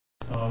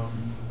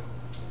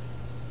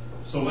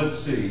So let's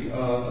see.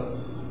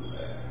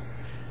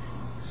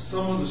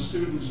 Some of the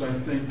students, I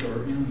think,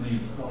 are in the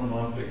quantum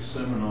optics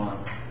seminar,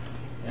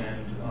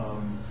 and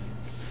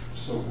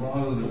so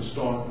rather than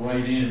start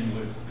right in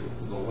with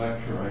the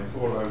lecture, I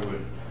thought I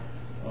would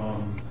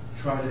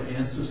try to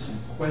answer some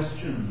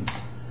questions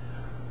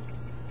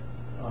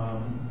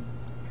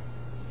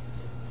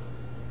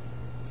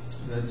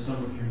that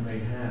some of you may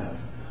have.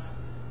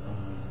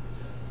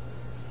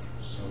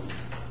 So,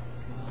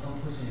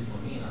 unfortunately for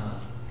me,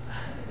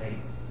 as I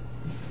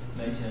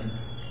mentioned,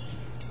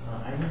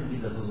 I don't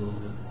read the book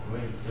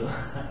great, so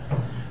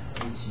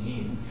which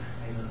means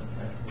I don't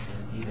have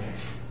questions either.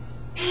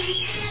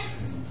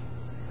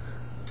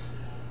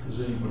 Does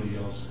anybody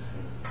else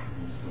have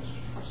any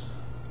questions?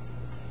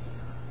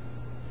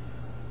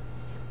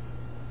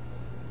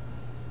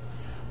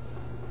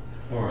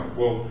 All right.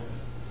 Well,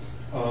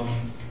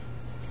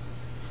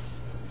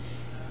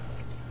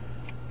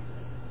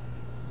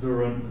 there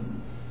are a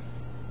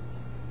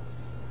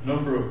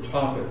number of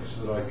topics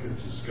that I could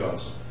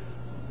discuss.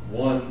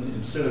 One,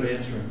 instead of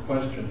answering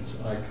questions,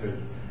 I could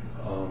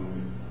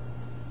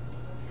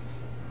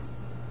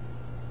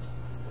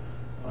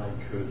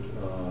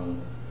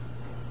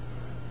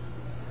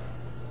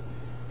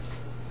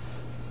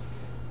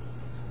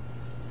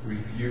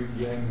review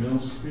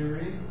Yang-Mills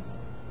theory.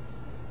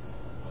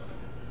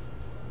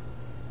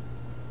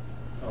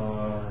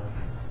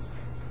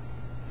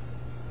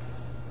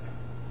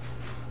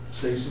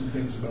 Say some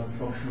things about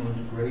functional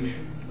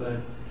integration that,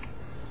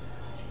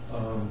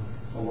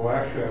 although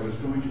actually I was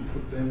going to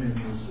put them in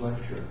this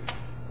lecture,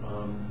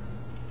 but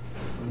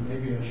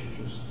maybe I should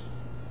just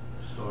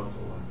start the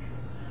lecture.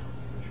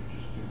 I should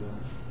just do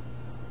that.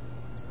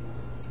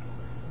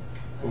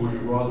 Or would you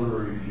rather a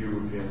review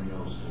of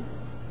Yang-Mills theory?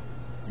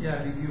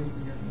 Yeah, review of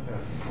Yang-Mills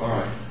theory. All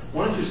right.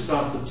 Why don't you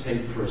stop the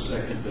tape for a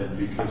second then,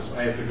 because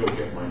I have to go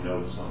get my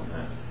notes on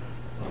that.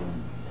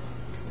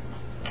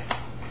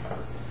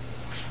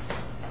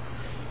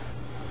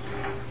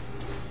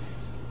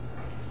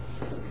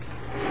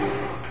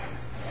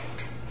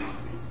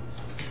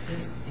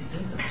 It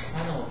seems the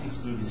quantum optics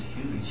group is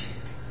huge.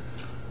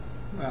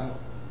 Well,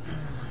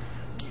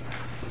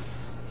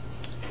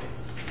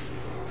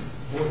 it's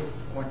both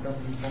quantum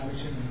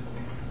information and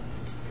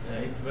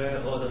quantum. It's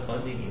where all the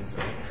funding is,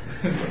 right?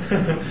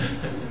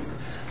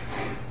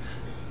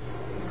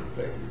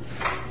 Exactly.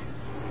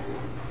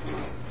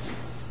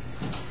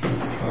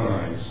 All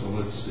right, so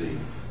let's see.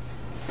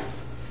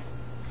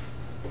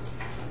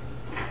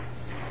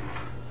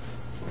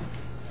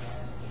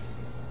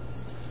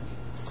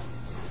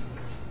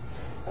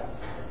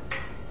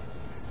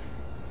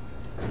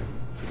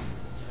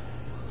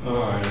 All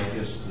right, I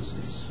guess this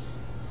is.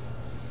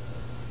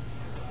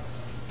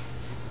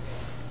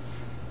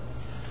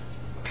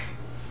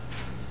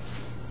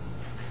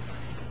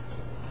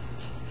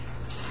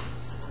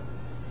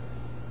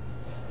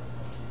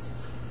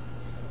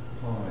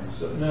 All right,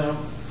 so now,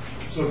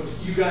 so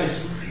you guys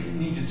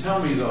need to tell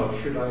me though,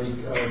 should I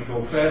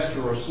go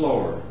faster or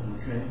slower?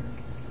 Okay.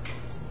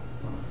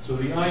 So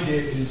the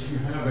idea is you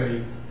have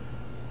a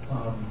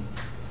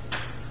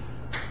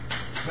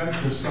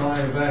vector psi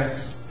of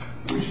x,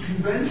 which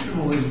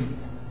conventionally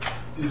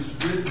is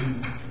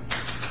written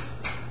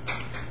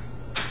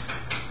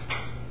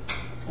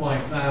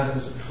like that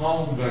as a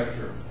column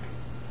vector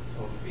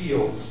of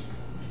fields,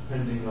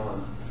 depending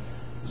on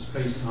the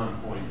space-time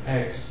point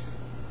x.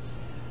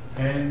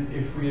 And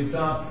if we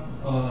adopt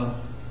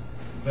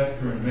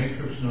vector and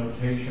matrix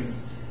notation,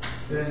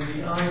 then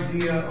the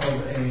idea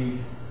of a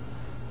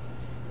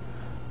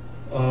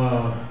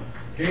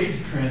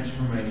gauge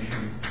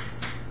transformation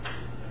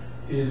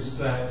is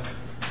that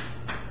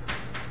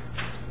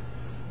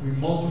we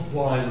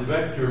multiply the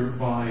vector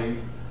by,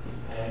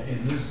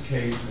 in this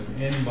case, an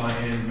n by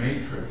n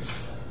matrix,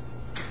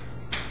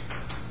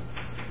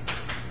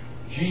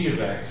 g of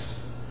x,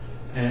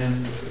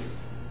 and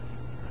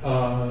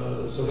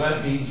so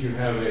that means you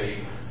have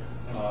a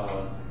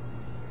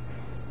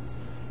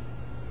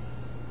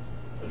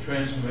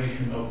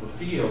transformation of the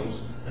fields.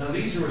 Now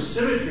these are a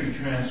symmetry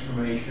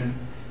transformation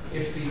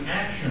if the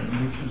action,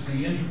 which is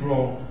the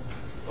integral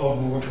of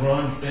the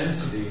Lagrange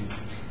density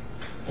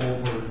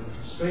over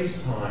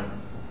space-time,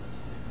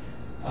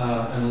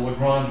 and the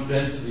Lagrange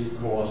density, of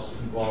course,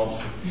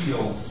 involves the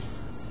fields,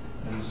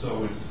 and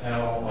so it's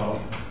L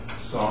of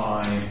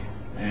psi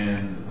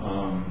and I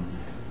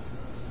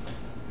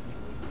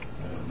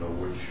don't know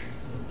which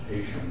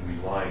notation we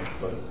like,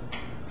 but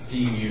d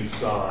mu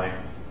psi,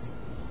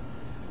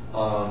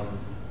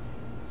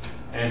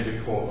 and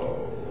of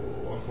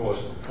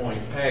course the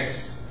point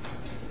x,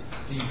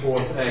 d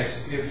forth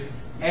x. If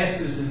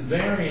S is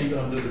invariant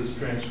under this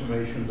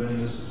transformation,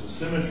 then this is a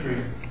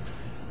symmetry.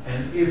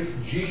 And if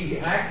G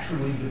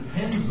actually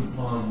depends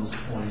upon this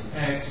point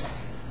X,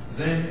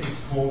 then it's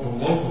called a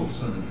local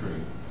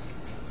symmetry.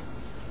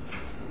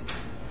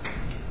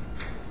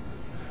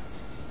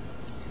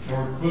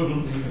 Or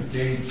equivalently, a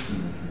gauge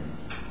symmetry.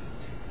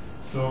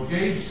 So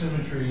gauge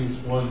symmetry is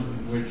one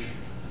in which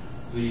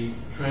the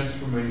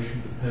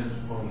transformation depends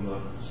upon the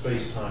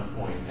space-time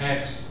point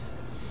X,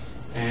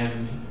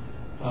 and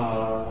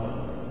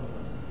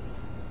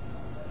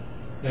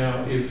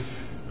Now,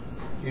 if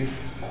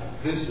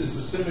this is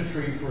a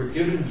symmetry for a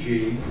given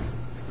G,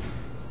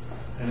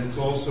 and it's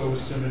also a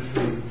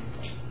symmetry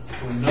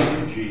for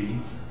another G,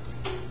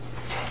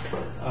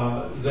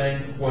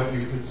 then what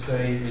you could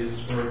say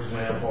is, for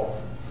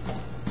example,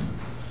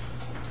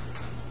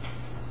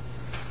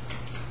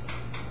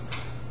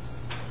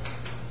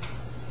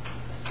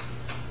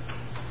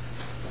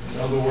 in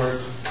other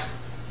words,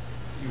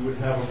 you would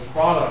have a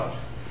product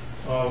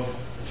of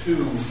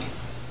two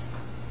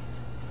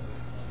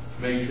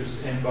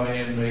matrices, n by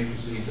n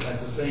matrices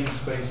at the same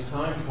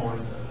space-time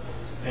point,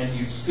 and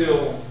you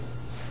still,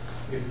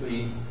 if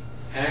the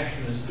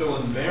action is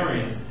still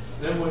invariant,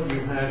 then what you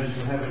have is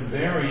you have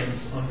invariance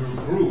under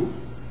a group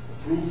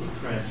of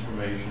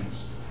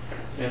transformations.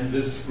 And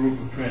this group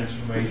of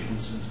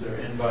transformations, since they're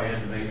n by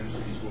n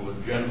matrices, will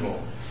in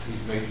general,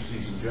 these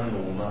matrices in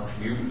general will not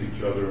commute with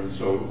each other, and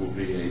so it will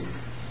be a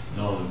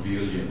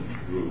non-abelian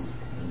group.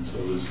 And so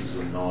this is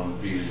a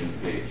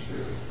non-abelian gauge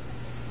theory.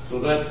 So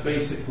that's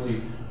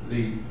basically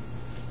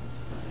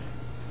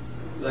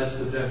that's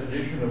the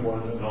definition of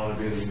what a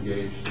non-abelian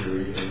gauge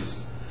theory is.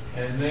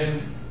 And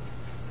then,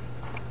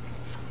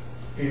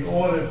 in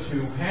order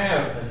to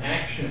have an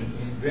action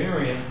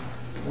invariant,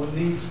 one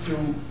needs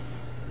to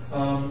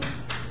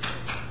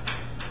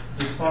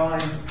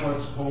define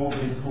what's called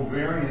a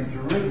covariant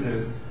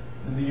derivative.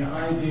 And the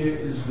idea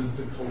is that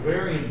the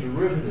covariant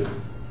derivative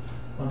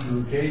under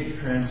a gauge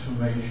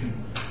transformation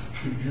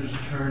should just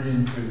turn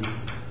into,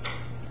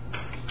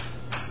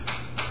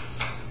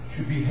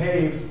 should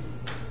behave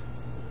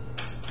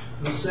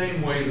the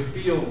same way the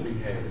field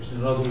behaves.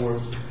 In other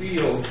words, the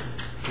field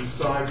is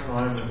psi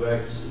prime of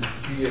x is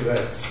g of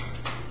x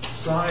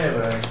psi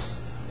of x,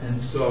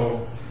 and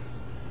so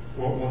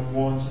what one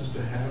wants is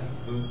to have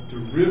the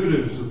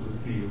derivatives of the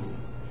field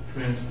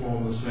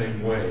transform the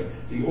same way.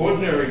 The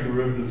ordinary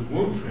derivatives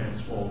won't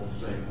transform the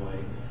same way,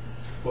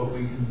 but we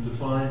can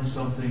define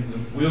something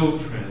that will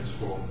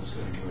transform the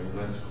same way.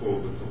 That's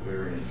called the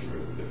covariant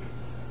derivative.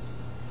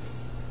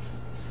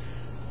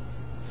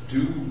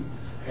 Do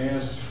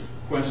ask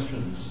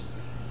questions.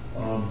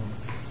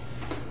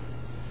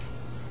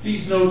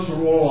 These notes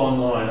are all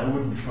online. I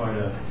wouldn't try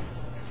to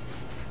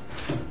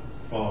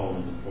follow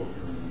in the book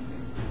or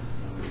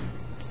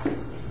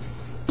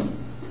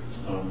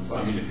anything. I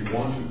mean, if you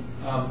want to.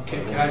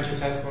 Can I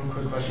just ask one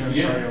quick question? I'm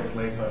sorry I was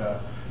late,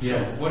 but so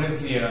what is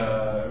the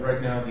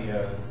right now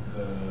the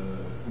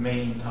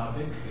main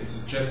topic? Is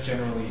it just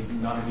generally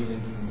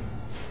non-abelian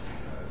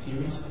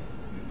theories?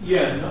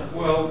 Yeah,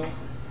 well,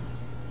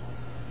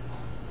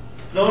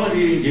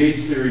 non-abelian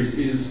gauge theories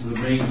is the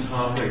main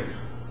topic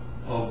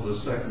of the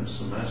second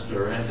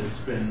semester, and it's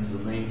been the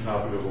main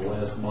topic of the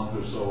last month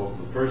or so of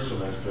the first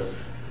semester.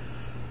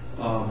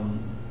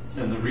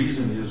 And the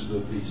reason is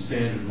that the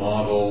standard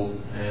model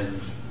and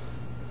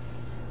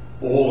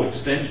all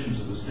extensions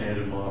of the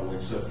standard model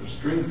except for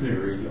string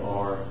theory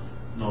are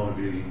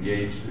non-abelian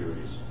gauge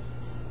theories.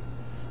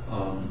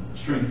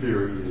 String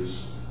theory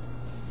is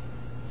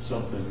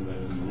something that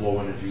in the low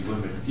energy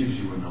limit gives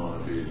you a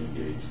non-abelian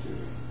gauge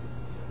theory.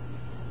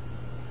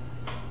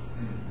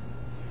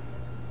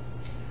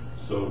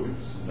 So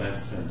it's in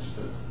that sense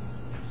that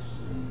it's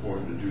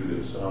important to do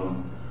this.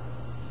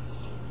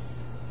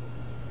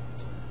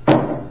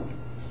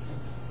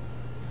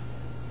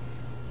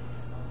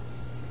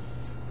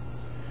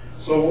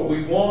 So what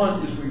we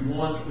want is we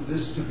want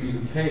this to be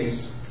the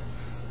case,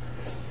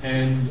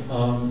 and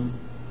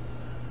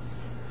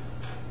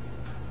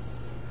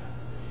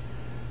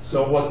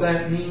so what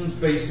that means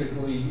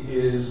basically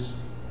is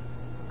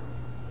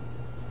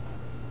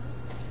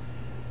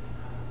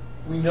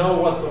we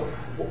know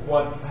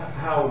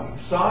how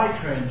psi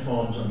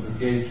transforms under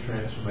gauge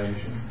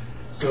transformation.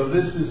 So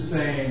this is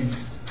saying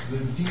the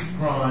d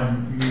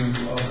prime mu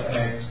of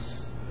x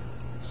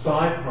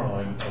psi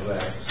prime of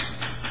x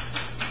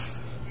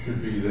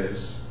should be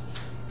this.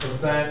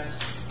 But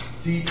that's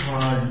d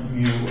prime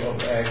mu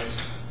of x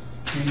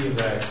d of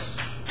x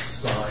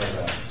psi of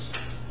x.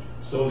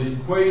 So the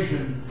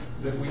equation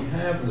that we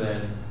have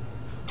then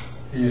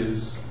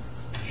is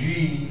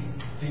g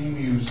d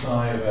mu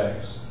psi of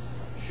x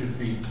should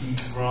be d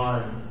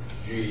prime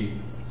g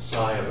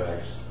psi of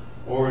x,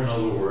 or in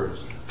other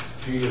words,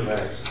 g of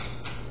x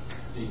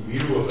d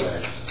mu of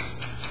x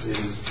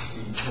is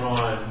d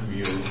prime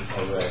mu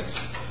of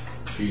x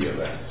g of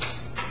x.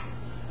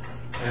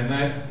 And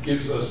that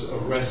gives us a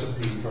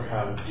recipe for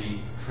how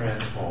d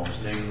transforms,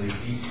 namely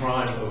d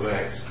prime of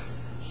x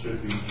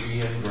should be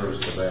g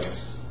inverse of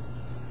x.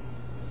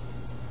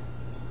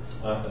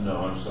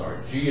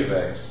 G of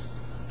x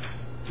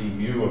d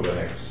mu of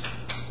x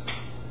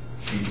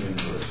g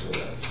inverse of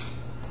x.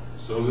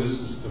 So this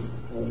is the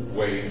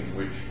way in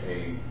which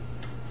a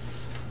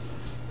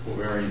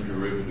covariant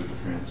derivative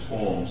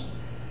transforms.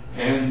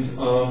 And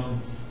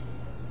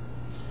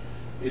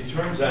it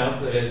turns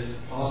out that it's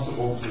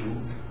possible to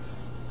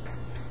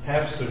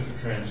have such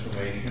a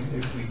transformation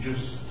if we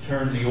just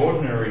turn the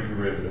ordinary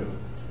derivative.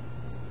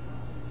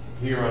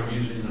 Here I'm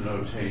using the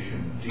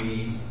notation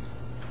d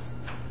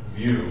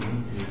mu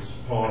is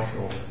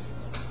partial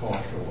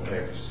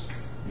x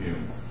mu.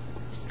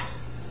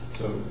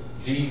 So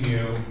d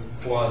mu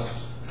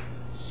plus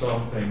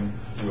something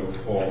we'll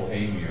call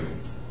a mu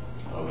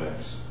of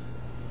x.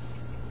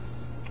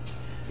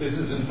 This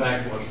is in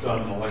fact what's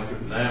done in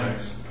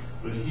electrodynamics,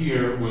 but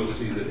here we'll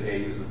see that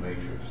A is a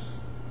matrix.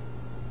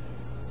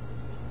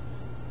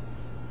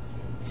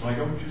 Am I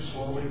going too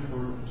slowly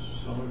for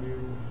some of you?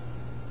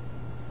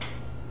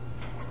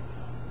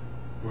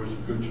 Or is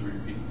it good to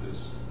repeat this?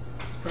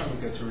 It's probably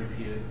good to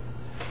repeat it.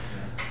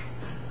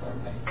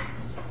 Okay.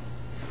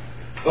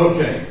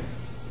 Okay.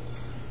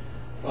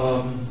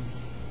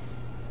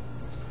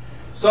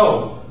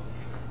 So,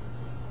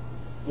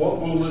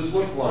 what will this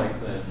look like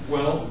then?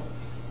 Well,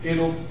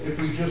 if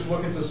we just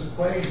look at this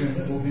equation,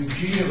 it will be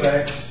g of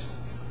x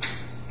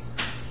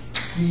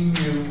d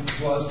mu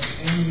plus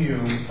a mu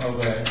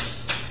of x,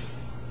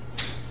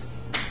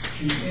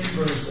 g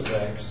inverse of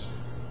x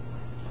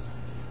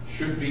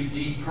should be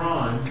d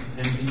prime,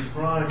 and d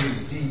prime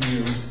is d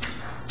mu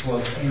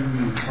plus a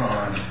mu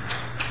prime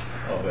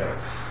of x.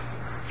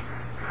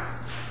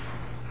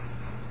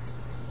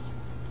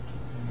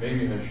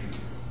 Maybe I should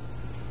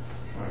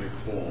try to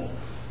call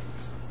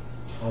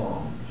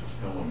Tom to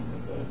tell him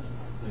that that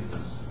thing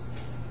is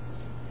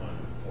kind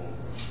of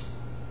over.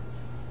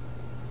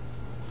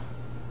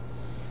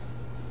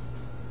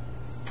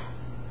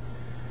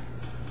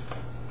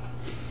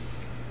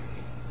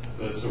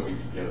 That's so we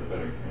can get a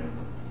better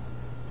camera.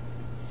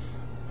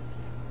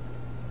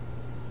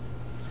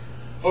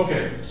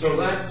 Okay, so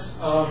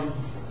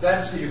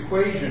that's the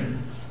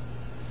equation,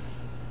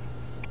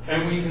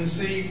 and we can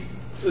see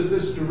that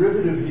this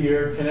derivative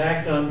here can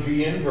act on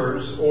G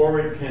inverse, or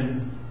it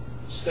can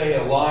stay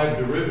a live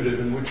derivative,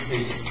 in which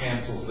case it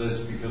cancels this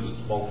because it's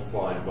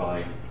multiplied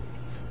by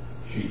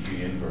G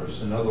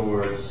inverse. In other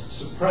words,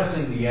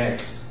 suppressing the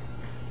x.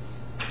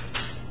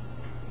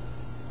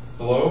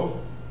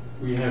 Hello?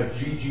 We have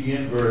G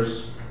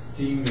inverse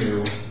d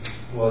mu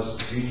plus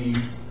G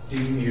d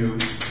mu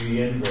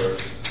G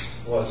inverse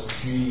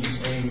plus G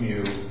a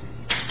mu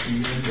G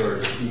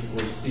inverse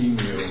equals d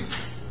mu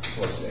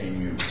plus a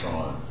mu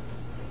prime.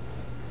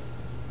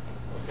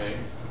 Okay?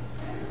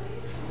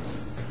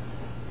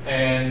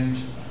 And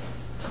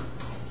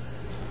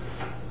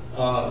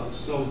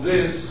so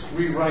this,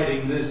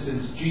 rewriting this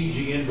as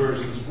G inverse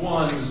is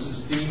 1, this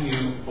is d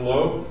mu,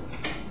 hello?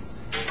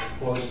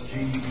 Plus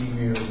G d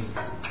mu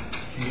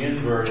G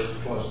inverse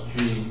plus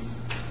G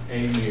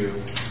a mu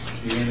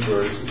G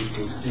inverse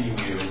equals d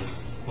mu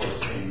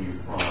plus a mu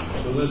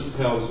prime. So this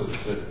tells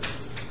us that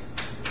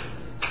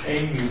a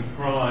mu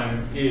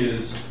prime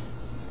is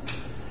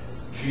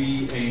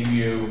G a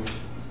mu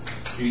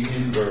G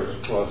inverse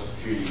plus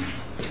G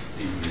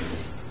d mu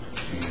G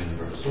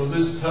inverse. So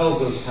this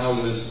tells us how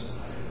this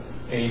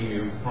a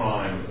mu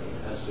prime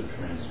has to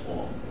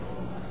transform.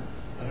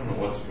 I don't know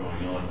what's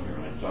going on here.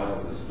 I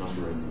dialed this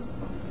number in.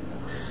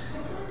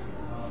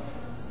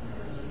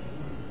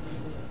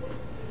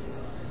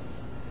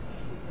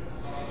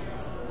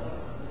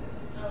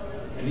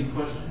 Any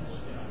questions?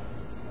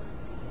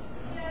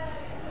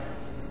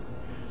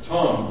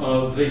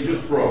 Tom, they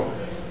just broke.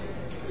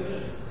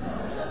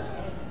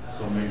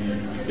 So maybe you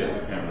could get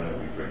the camera, that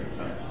would be great.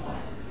 Thanks.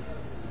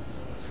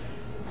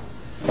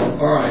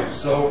 All right,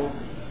 so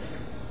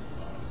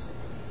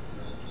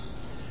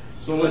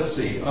let's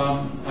see.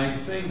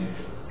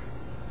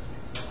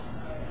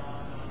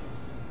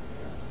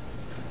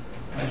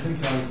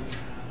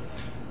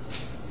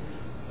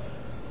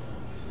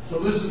 So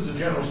this is the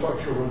general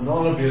structure of a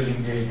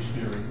non-abelian gauge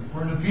theory.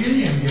 For an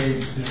abelian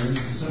gauge theory,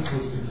 the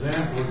simplest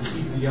example is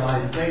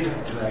EVI theta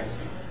of x,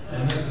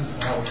 and this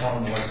is how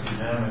quantum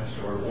electrodynamics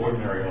or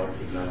ordinary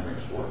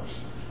electrodynamics works.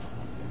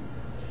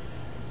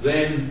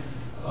 Then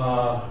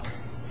a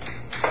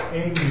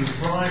mu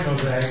prime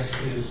of x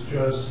is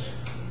just,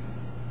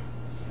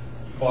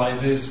 by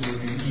this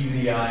would be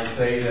EVI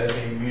theta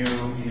a mu e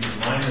to the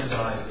minus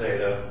I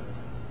theta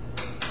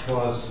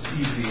plus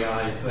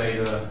EVI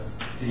theta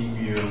d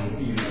mu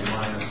e to the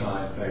minus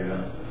I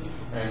theta.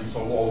 And so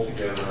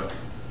altogether,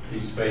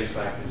 these space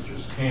factors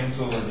just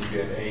cancel, and you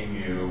get a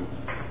mu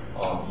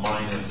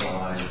minus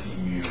I d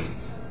mu of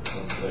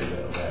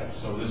theta of x.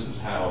 So this is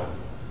how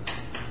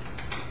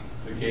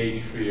the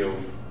gauge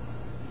field,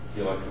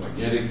 the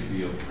electromagnetic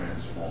field,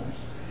 transforms.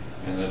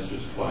 And that's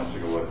just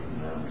classic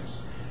electrodynamics.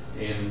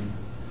 In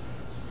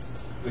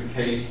the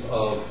case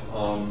of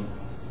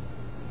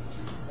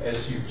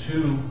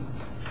SU2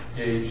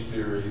 gauge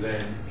theory,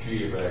 then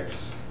G of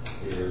x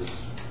is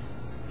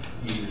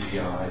e to the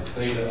I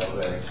theta of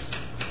x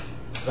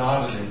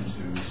dotted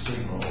into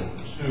sigma over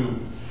 2.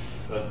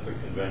 That's the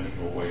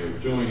conventional way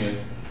of doing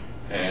it.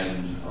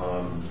 And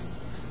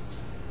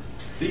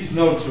these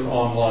notes are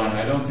online.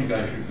 I don't think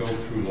I should go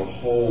through the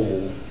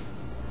whole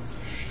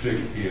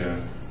shtick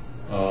here.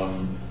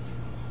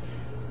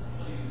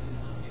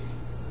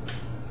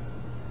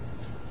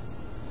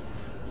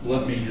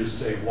 Let me just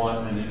say what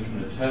an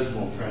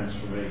infinitesimal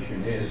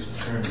transformation is. It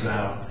turns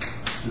out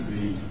to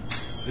be,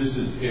 this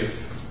is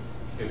if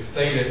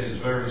theta is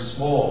very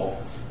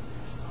small,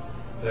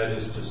 that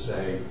is to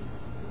say,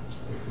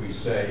 if we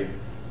say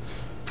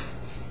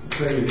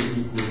it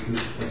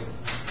equals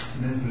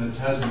an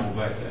infinitesimal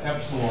vector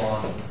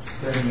epsilon,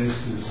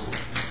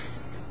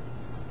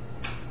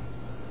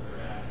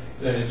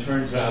 then it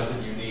turns out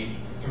that you need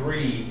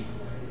 3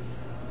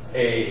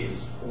 A's,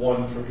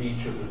 one for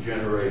each of the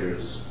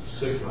generators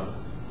sigma.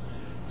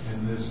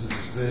 And this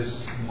is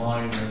this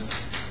minus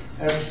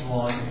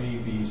epsilon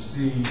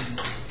ABC,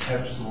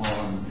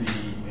 epsilon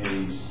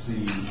BAC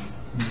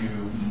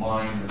mu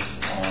minus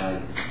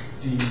I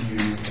d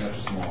mu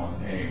epsilon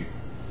A.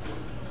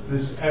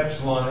 This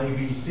epsilon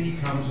ABC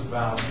comes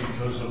about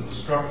because of the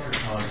structure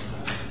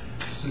constant.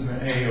 Sigma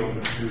A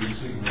over 2,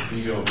 sigma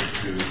B over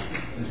 2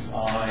 is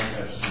I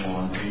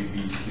epsilon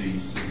ABC,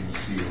 sigma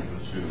C over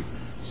 2,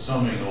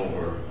 summing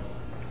over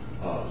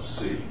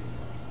C.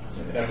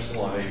 And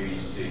epsilon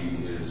ABC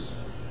is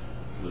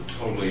the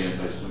totally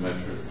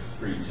antisymmetric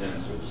 3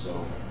 tensor,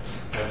 so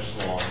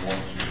epsilon 1,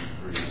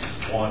 2, 3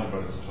 is 1,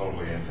 but it's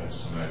totally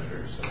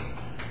antisymmetric, so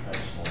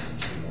epsilon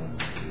 2, 1,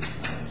 3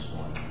 minus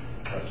 1,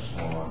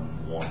 epsilon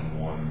 1,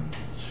 1,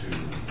 2,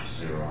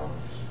 0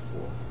 is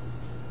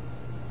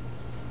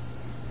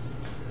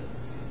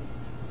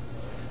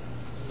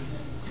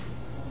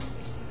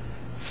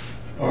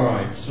 4. All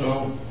right,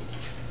 so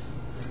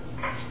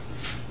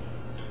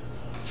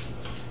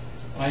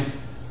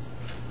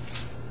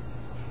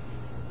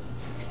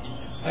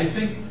I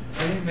think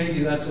maybe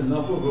that's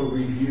enough of a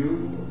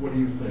review. What do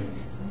you think?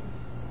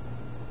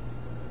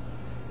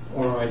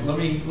 All right, let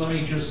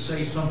me just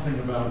say something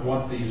about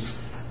what these.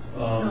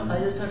 No, I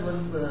just had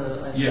one.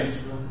 Yes.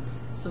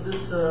 So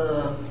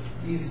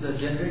these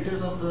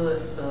generators of the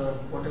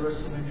whatever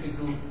symmetry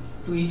group,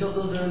 to each of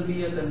those there will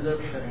be a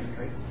conserved current,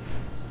 right?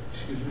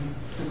 Excuse me?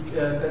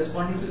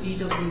 Corresponding to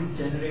each of these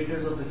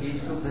generators of the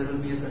gauge group, there will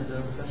be a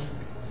conserved current.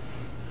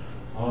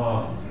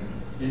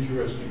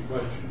 Interesting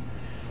question.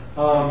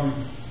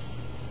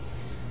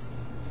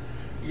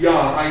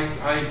 Yeah,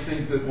 I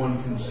think that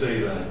one can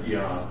say that,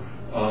 yeah.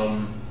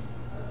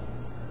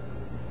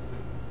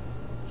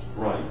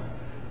 Right.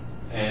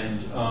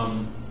 And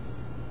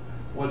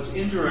what's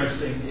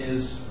interesting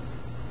is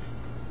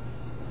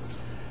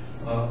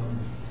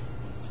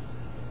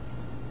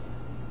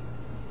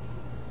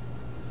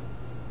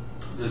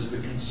there's the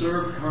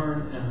conserved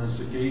current and there's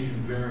the gauge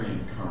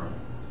invariant current.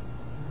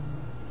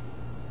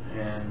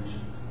 And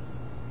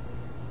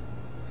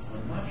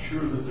I'm not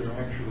sure that they're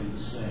actually the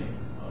same.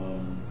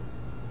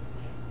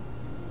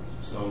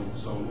 So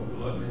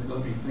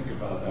let me think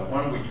about that.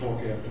 Why don't we talk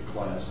after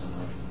class and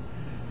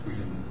we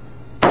can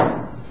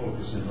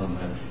focus in on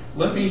that.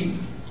 Let me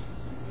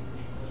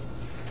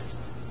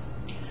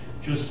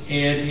just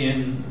add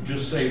in,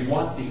 just say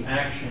what the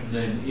action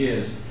then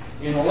is.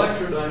 In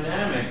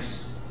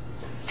electrodynamics,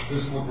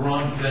 this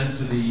Lagrange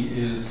density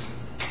is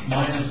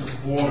minus a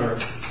quarter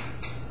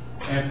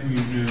F mu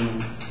nu,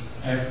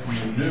 F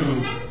mu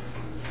nu.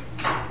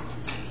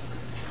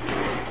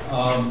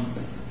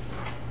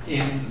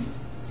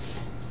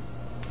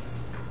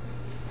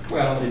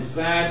 Well, it's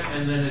that,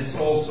 and then it's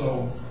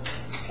also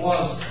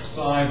plus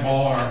psi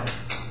bar,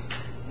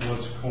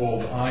 what's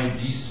called I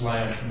d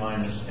slash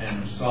minus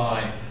m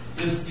psi.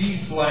 This d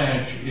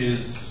slash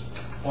is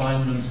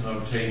Feynman's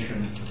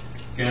notation,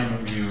 gamma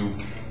mu,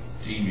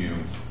 d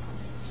mu.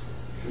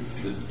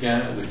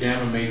 The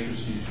gamma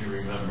matrices, you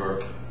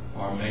remember,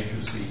 are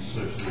matrices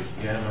such that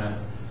gamma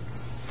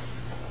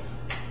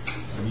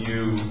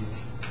mu,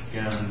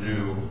 gamma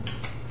nu,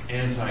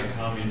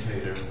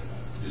 anti-commutator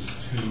is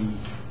 2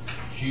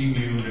 g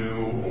mu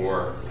nu,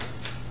 or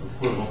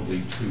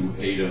equivalently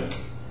 2 eta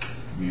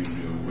mu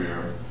nu,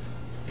 where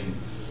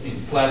in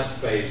flat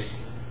space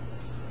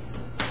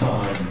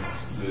time,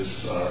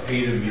 this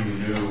eta mu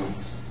nu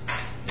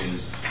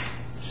is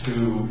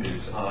 2,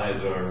 it's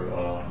either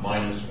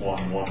minus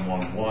 1, 1,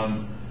 1,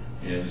 1,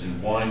 is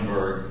in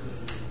Weinberg,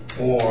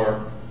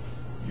 or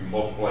you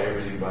multiply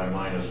everything by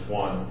minus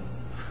 1,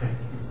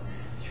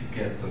 you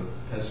get the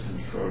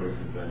Peskin-Schroeder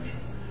convention.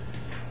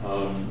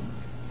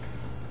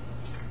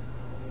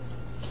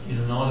 In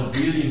an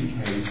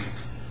non-abelian case,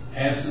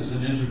 S is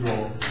an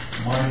integral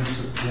minus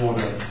a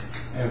quarter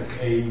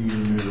f a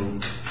mu nu,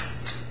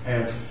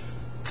 f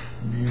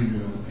mu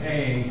nu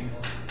a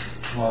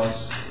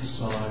plus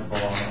psi bar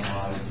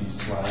I d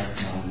slash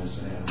minus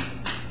m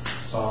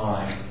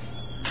psi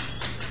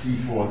d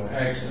forth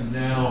x, and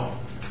now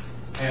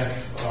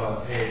f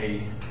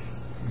a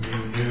mu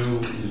nu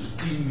is d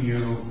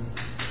mu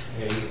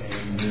a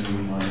mu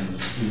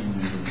minus d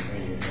mu a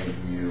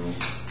mu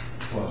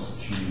plus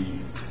g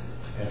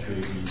f a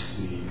b c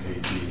a b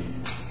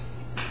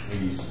a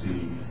c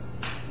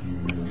mu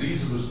nu.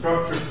 These are the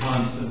structure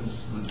constants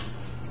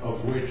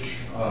of which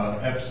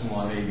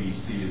epsilon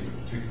ABC is a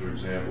particular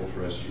example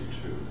for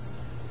SU2.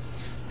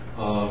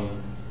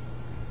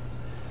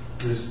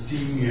 This d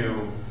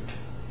mu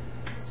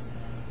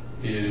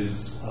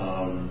is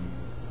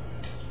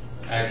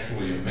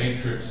actually a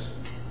matrix,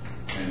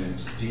 and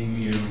it's d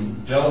mu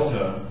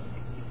delta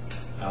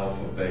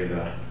alpha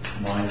beta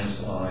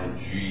minus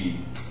ig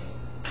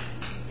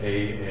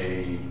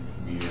AA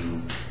mu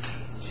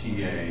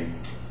TA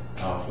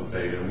alpha,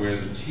 beta,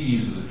 where the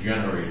T's are the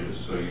generators,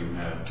 so you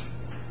have TA,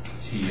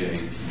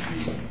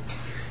 TB,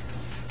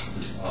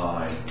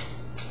 I,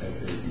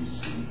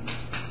 FABC,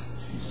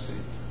 TC.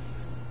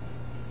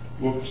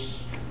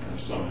 Whoops, I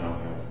somehow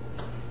have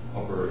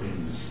upper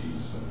indices.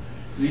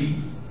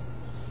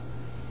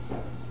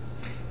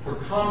 For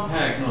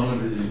compact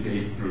non-dividend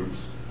gauge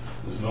groups,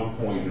 there's no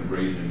point in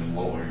raising and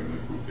lowering the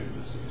group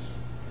indices.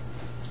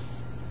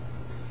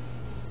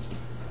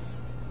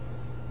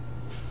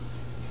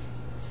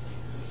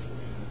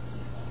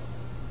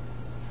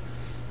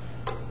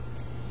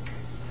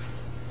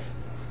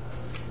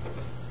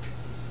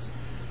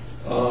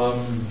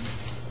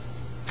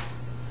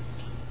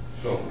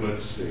 So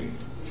let's see.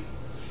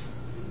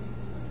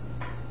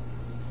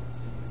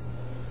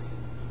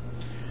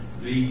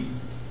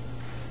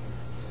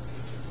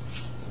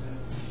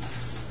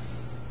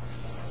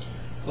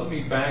 Let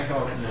me back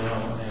up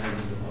now and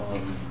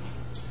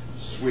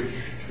switch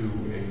to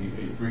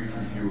a brief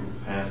review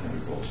of path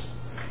integrals.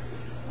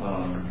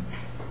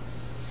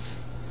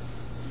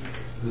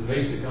 The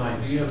basic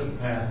idea of the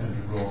path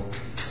integral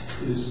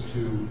is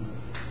to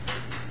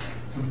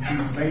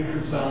compute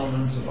matrix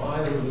elements of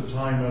either the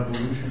time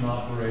evolution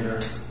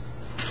operator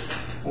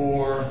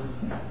or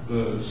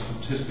the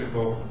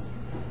statistical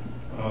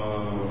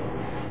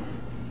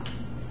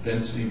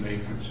density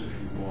matrix, if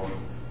you want,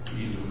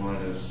 e to the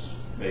minus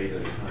beta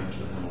times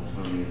the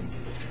Hamiltonian.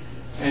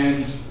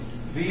 And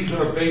these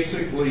are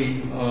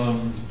basically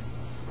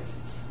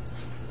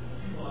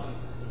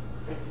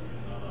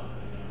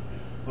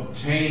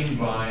obtained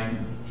by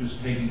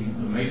just taking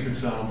the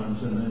matrix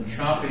elements and then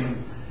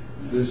chopping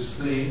these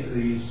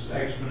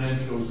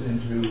exponentials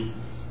into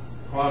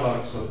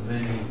products of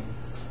many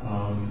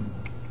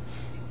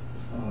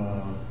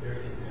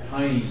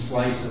tiny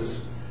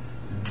slices.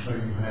 And so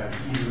you have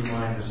e to the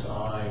minus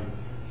I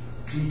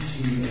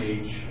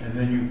dth, and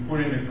then you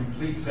put in a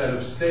complete set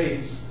of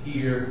states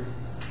here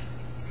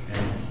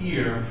and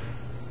here,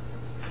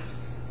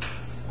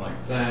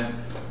 like that,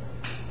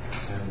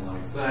 and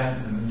like that,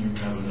 and then you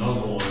have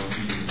another one, e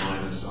to the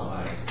minus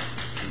I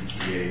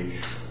dth,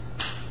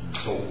 and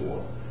so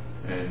forth.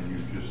 And you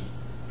just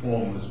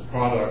form this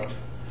product.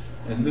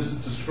 And this is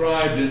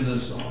described in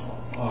this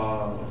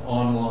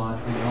on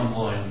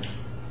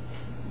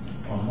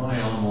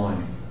my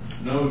online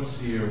notes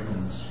here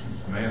from this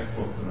math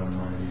book that I'm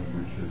writing,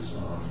 which is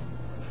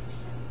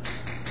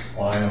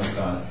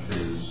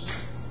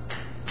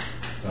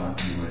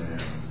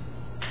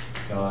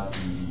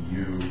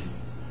bio.phys.unm.edu.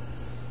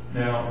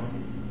 Now,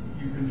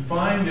 you can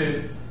find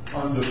it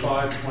under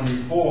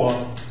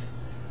 524.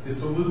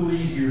 It's a little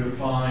easier to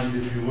find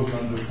if you look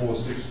under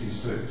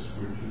 466,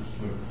 which is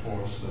the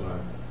course that I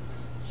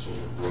sort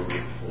of wrote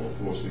it for,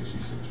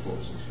 466,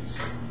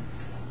 467.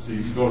 So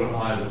you can go to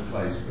either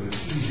place, but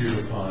it's easier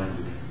to find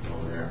if you go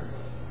there.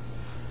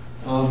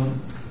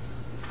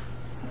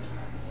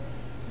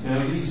 Now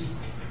these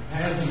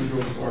path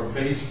integrals are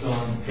based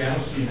on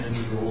Gaussian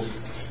integrals,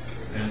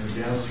 and the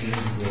Gaussian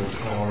integrals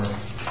are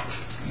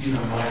e to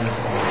the minus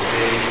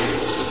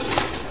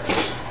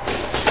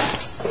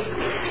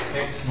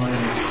x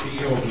minus p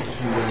over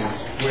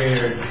 2a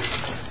squared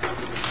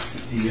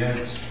dx,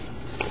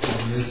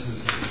 and this is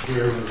the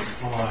square root of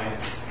pi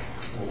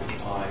over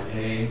pi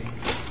a.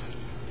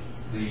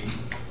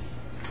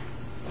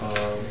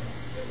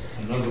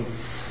 Another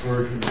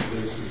version of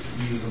this is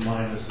e to the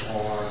minus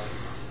r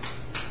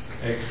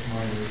x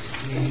minus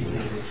c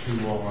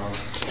over 2r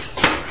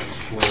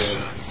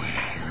squared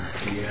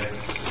dx.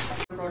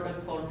 Product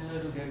formula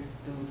to get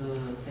to the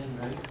thing,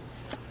 right?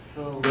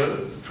 So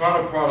The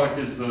Trotter product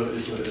is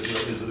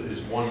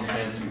one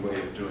fancy way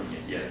of doing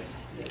it. Yes.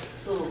 yeah.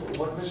 So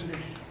what does it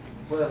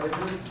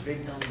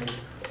break down like?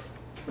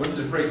 What does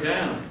it break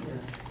down? Yeah.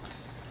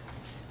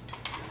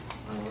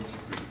 Well, that's a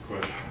good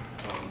question.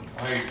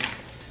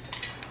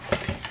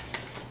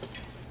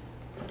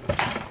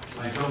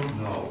 I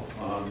don't know.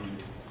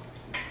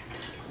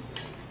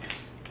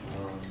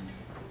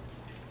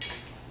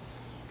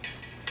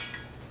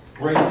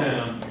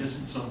 Breakdown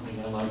isn't something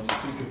I like to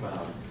think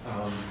about,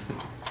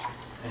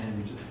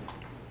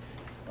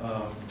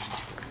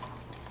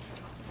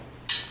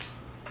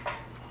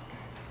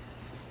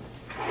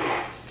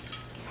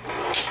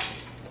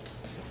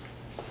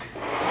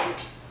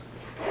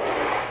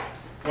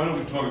 why don't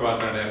we talk about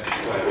that after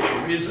class?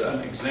 There is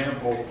an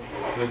example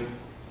that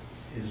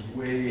is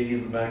way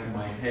in the back of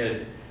my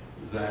head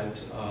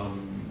that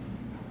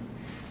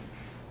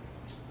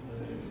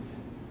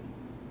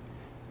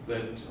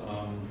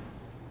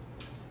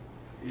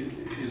it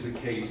is a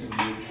case in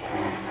which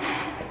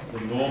the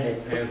normal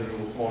path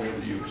integral formula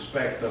that you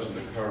expect doesn't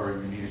occur,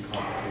 and you need a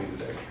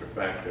complicated extra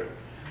factor.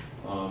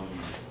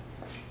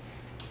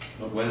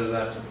 But whether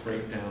that's a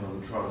breakdown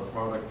of the Trotter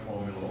product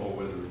formula or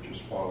whether it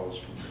just follows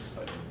from this,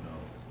 I don't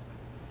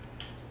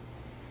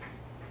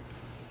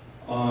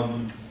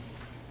know.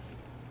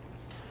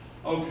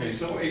 Okay,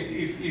 so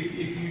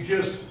if you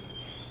just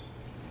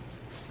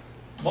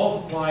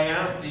multiply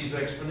out these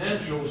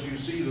exponentials, you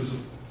see there's a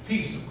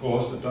piece, of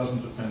course, that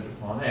doesn't depend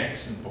upon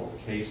x in both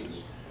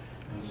cases.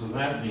 And so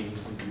that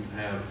means that you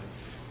have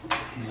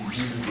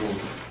these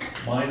integrals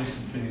minus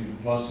infinity to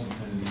plus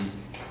infinity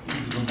e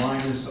to the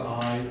minus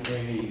I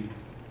a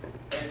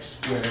x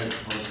squared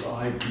plus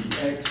I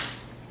bx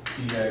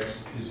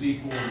dx is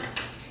equal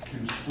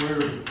to square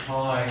root of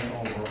pi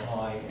over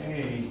I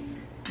a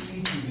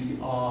e to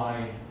the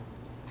I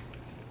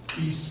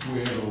b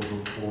squared over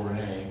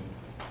 4a,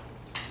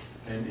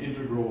 and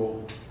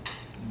integral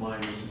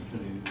minus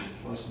infinity to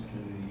plus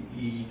infinity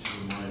e to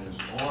the minus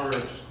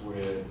rx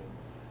squared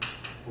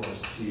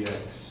plus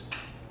cx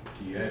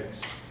dx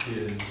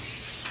is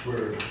square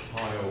root of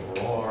pi over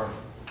r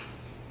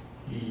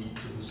e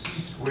to the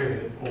c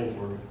squared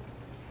over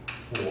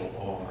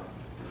 4r.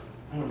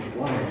 I don't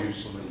know why I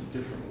use so many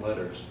different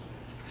letters,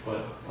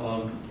 but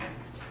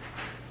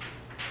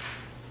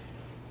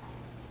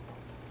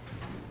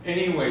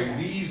anyway,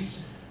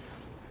 these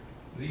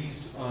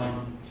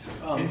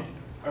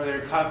Are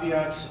there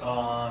caveats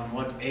on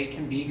what a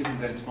can be, given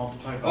that it's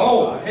multiplied by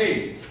oh, 5?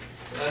 hey,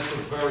 that's a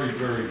very,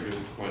 very good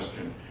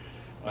question.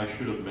 I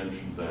should have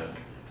mentioned that.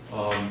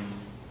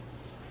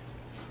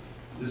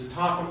 This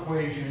top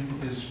equation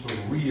is for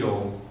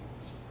real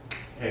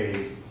a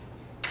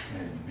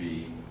and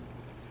b,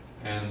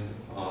 and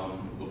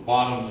the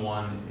bottom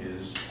one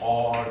is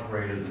r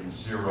greater than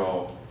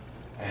 0,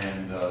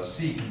 and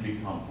c can be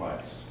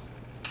complex.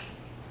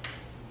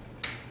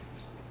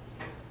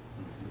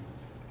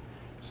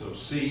 So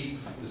c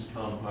is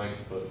complex,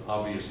 but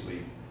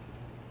obviously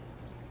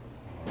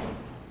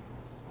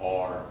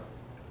r.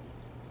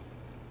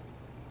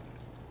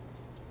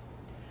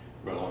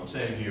 Well, I'm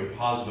saying here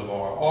positive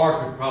r.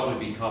 R could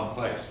probably be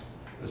complex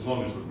as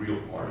long as the real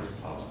part is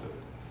positive.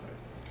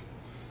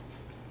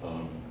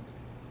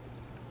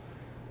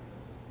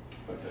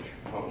 But I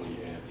should probably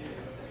add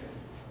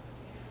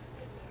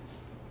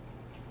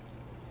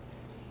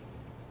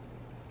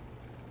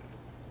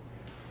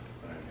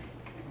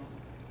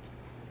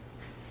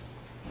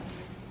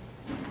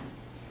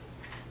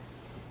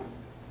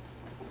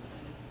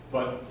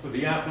But for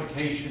the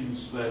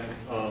applications that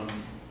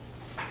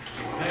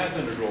path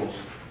integrals,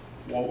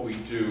 what we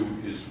do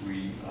is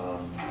we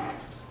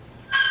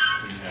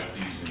have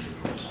these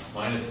integrals: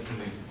 minus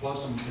infinity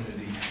plus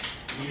infinity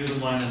e to the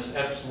minus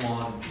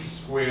epsilon p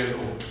squared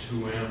over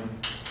 2m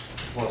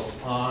plus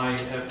I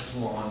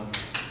epsilon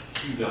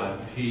q dot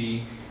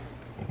p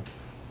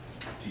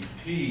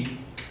dp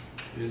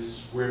is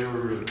square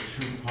root of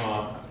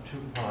 2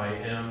 pi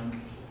m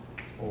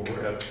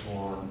over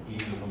epsilon e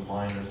to the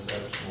minus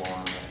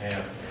epsilon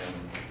half m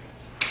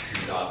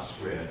q dot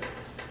squared.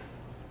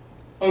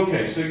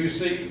 Okay, so you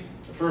see,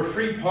 for a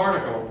free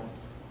particle,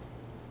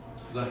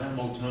 the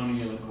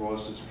Hamiltonian, of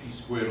course, is p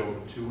squared over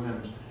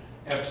 2m.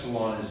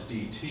 Epsilon is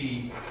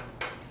dt.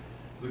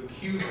 The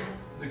q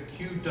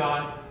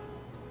dot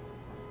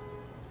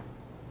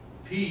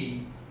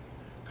p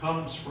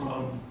comes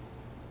from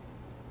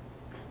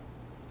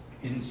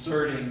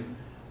inserting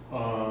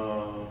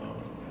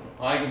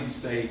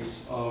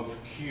eigenstates of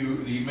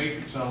q, the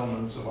matrix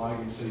elements of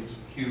eigenstates of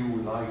q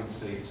with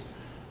eigenstates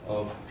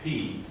of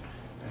p,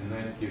 and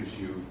that gives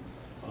you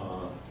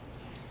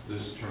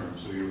this term.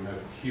 So you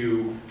have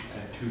q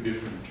at two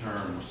different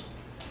terms,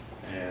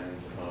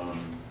 and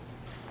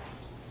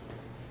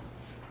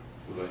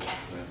so that's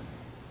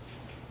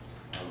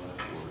how that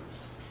works.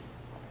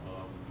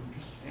 I'm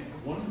just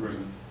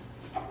wondering,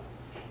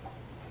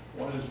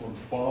 why does one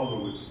bother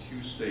with the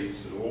q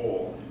states at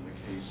all in the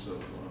case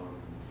of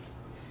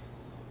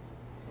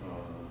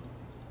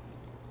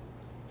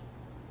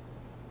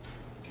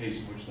case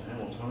in which the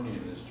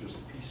Hamiltonian is just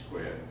p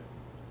squared?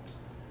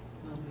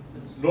 No,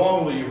 because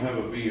Normally you have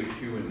a v of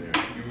q in there.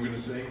 You were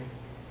going to say?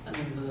 I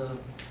mean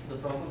the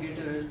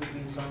propagator is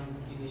between some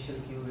initial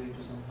q rate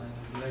to some final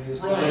q, and you Right,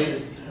 slice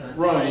it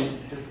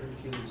right.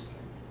 different q's. Right?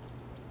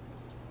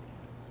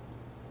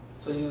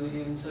 So you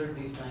insert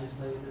these time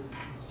slices,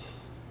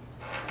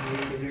 and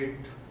you integrate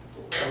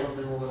all of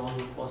them over all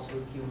the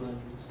possible q values.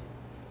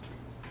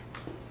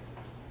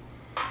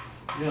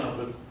 Yeah,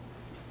 but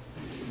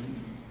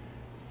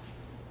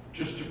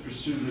just to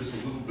pursue this a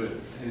little bit,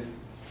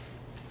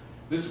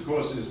 this of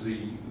course is the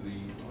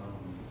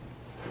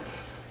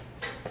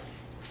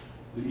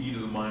e to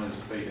the minus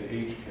theta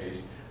h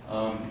case.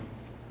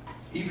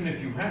 Even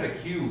if you had a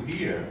q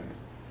here,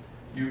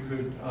 you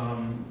could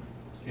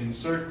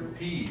insert the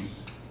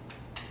p's,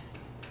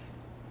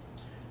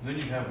 and then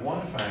you'd have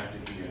one factor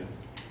here,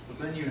 but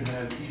then you'd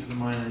have e to the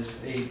minus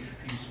h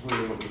p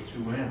squared over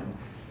 2m,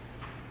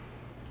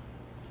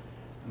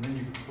 and then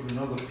you could put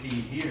another p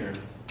here,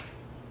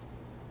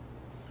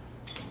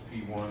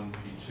 P1,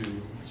 P2,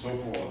 and so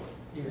forth.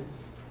 Yeah.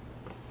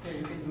 Yeah,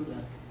 you can do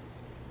that.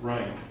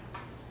 Right.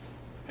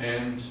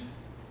 And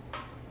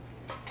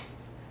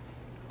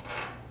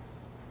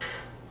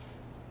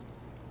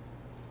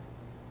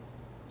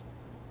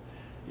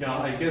yeah,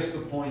 I guess the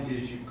point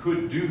is you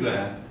could do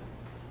that,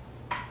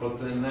 but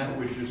then that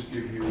would just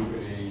give you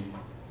a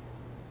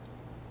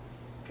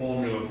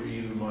formula for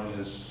e to the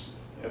minus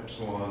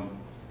epsilon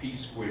p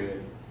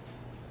squared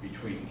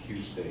between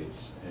q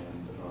states,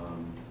 and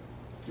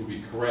you'll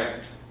be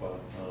correct, but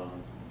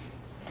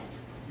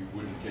you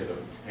wouldn't get a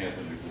path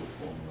integral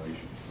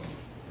formulation from it.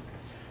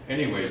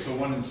 Anyway, so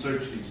one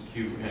inserts these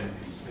Q and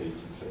P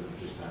states instead of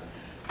just that.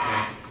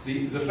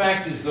 The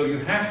fact is, though, you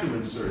have to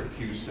insert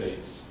Q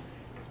states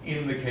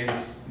in the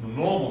case, the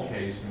normal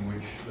case, in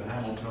which the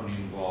Hamiltonian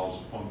involves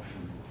a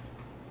function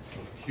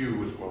of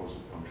Q as well as a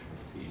function of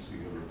P. So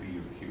you have a B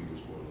of Q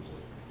as well as a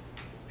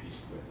P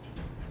squared.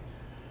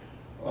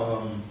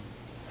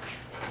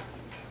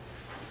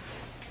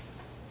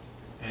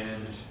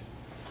 And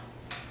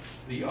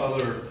the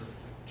other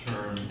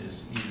term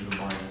is e to the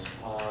minus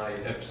I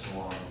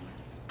epsilon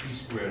P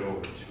squared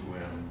over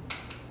 2m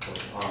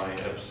plus I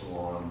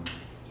epsilon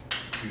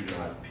Q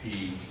dot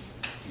P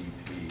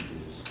dP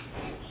is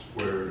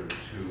square root of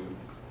 2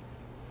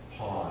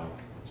 pi,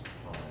 that's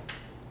pi,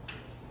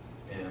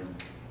 m,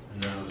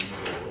 and now this is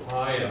over I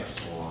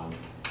epsilon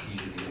e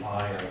to the I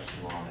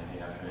epsilon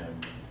half m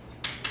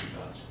Q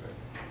dot squared.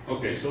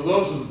 Okay, so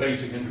those are the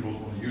basic integrals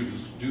one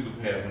uses to do the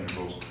path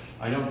integrals.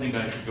 I don't think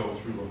I should go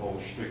through the whole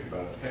shtick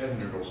about path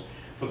integrals,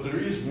 but there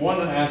is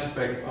one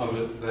aspect of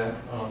it that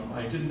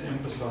I didn't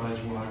emphasize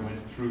when I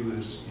went through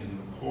this in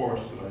the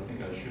course that I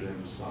think I should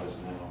emphasize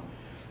now.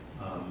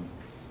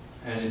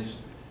 And it's,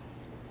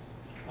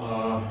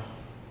 let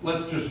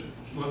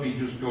me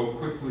just go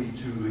quickly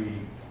to the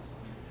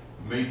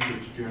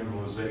matrix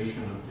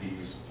generalization of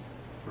these.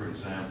 For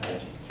example,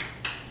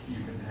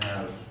 you can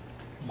have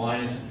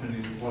minus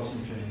infinity to plus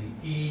infinity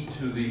e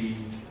to the,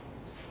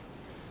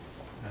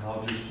 and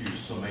I'll just use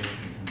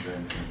summation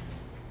convention.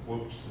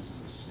 Whoops, this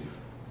is a C.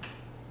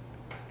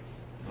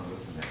 No,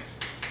 that's an X.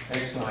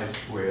 Xi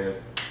squared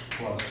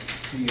plus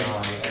Ci Xi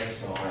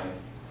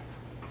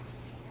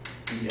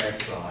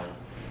dxi.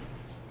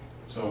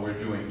 So we're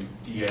doing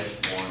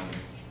dx1,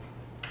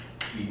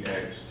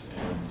 dx,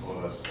 and let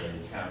us say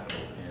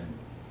capital N.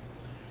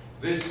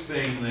 This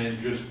thing then,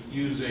 just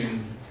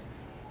using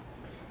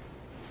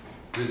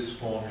this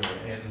formula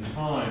n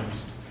times,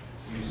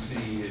 you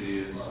see it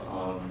is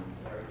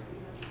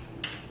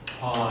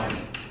pi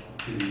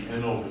to the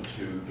n over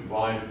 2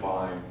 divided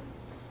by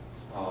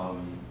a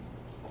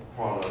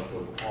product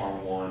of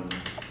r1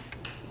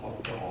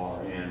 up to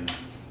rn,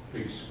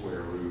 big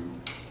square root,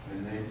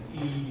 and then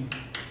e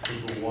to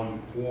the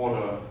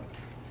 1/4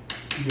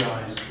 ci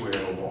squared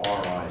over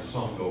ri,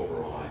 summed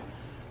over I.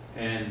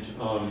 And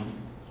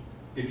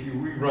if you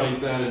rewrite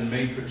that in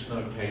matrix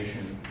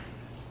notation,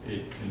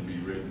 it can be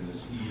written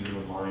as e to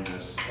the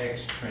minus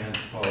x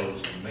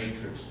transpose the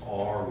matrix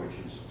R, which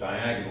is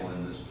diagonal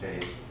in this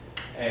case,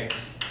 x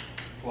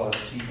plus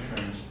c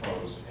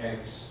transpose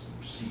x,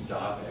 c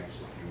dot x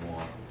if you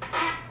want,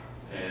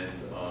 and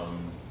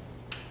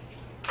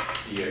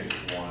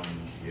dx1,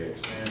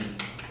 dxn,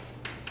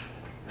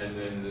 and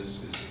then this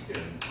is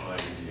again pi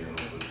to the n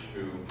over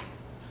 2.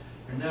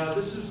 And now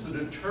this is the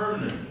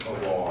determinant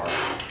of R,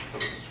 the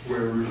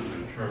square root of the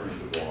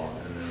determinant of R,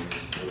 and then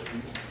this is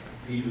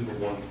e to the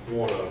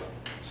 1/4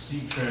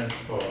 c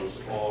transpose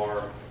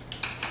R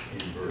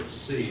inverse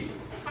c.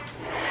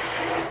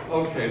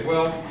 Okay,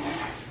 well,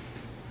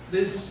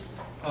 this,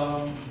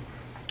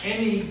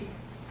 any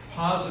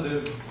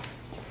positive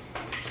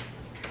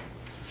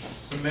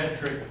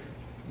symmetric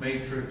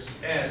matrix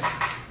S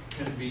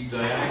can be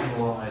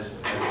diagonalized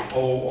as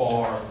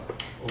OR, O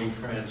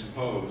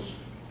transpose.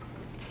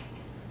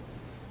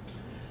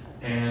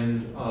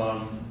 And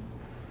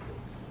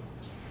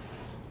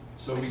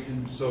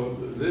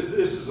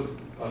this is a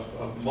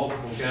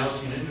multiple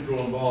Gaussian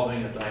integral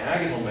involving a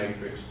diagonal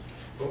matrix,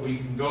 but we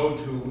can go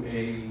to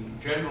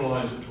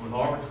generalize it to an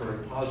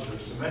arbitrary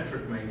positive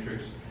symmetric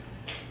matrix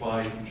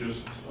by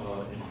just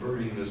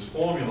inverting this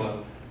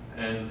formula,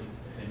 and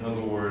in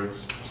other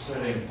words,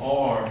 setting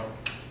R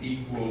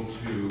equal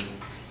to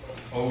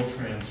O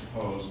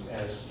transpose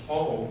S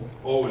O.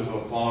 O is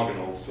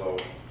orthogonal, so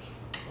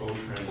O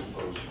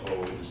transpose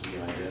O is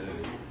the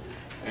identity.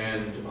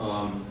 And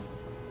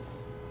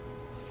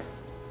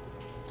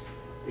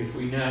if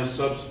we now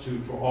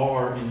substitute for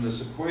R in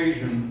this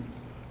equation,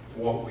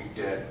 what we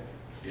get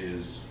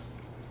is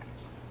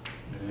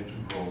an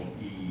integral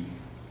e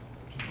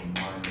to the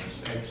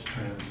minus x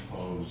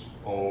transpose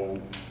O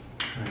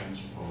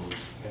transpose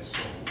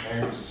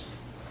SOX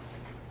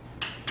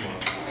plus C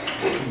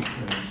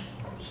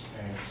transpose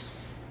X.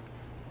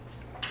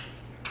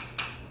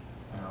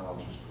 And I'll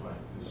just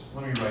write this.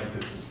 Let me write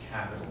this as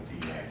capital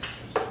DX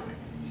just to make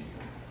it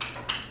easier.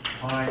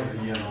 Pi to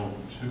the n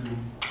over 2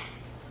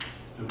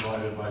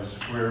 divided by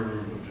square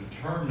root of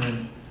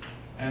determinant,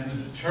 and the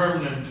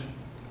determinant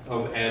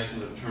of S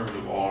and the determinant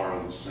of R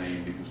are the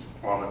same because the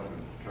product of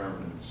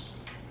determinants,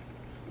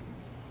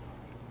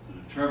 the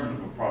determinant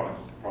of a product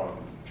is the product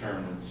of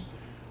determinants,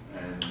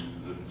 and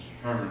the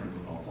determinant of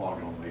an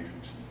orthogonal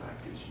matrix, in fact,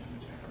 is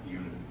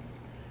unity.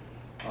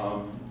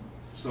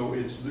 So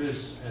it's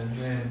this, and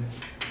then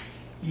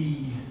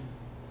E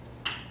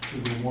to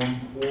the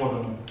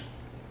 1/4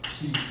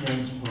 C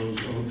transpose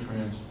O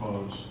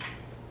transpose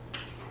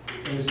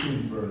S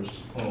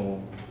inverse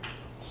O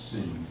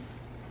C.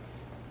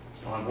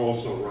 So I'm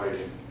also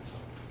writing,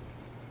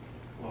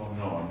 well,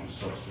 no, I'm just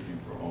substituting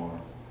for R.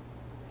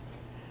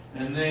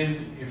 And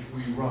then if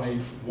we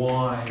write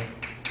y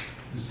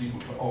is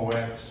equal to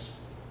OX,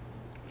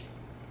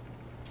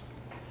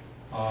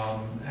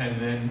 and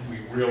then we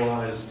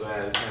realize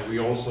that, and we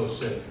also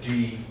said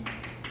D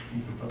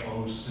equal to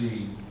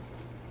OC.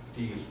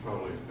 D is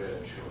probably a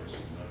bad choice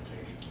of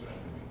notation, but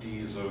anyway, D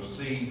is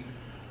OC.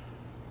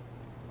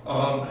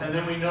 And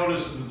then we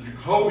notice that the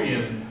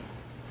Jacobian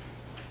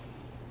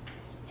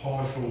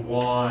partial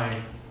y,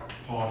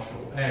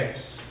 partial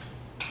x,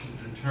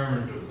 the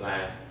determinant of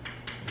that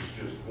is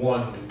just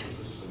 1 because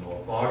this is an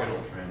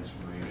orthogonal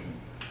transformation.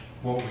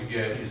 What we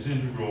get is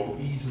integral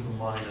e to the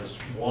minus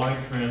y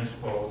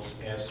transpose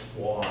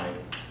sy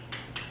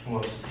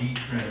plus d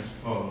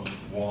transpose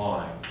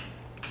y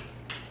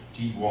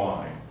dy,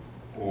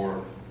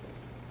 or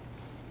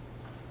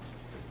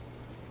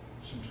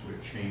since we're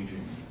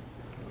changing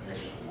x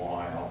to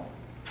y, I'll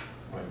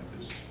write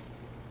this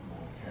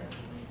more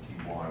carefully,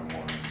 dy1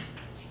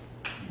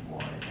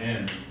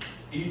 dyn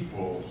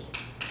equals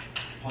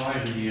pi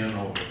to the n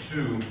over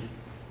 2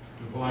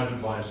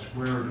 divided by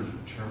square root of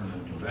the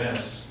determinant of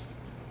s,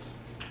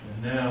 and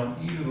now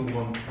e to the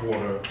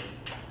 1/4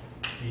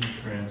 d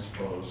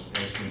transpose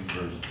s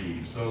inverse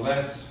d. So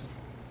that's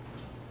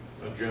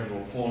a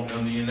general formula.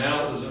 And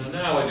there's an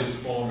analogous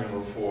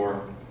formula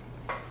for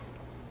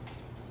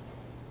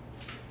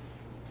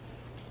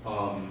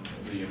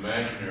the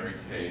imaginary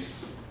case,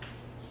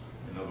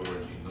 in other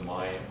words, e to the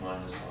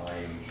minus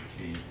I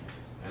ht,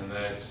 and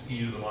that's e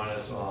to the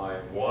minus I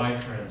y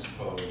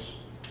transpose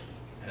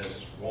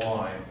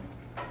sy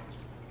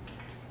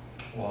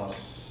plus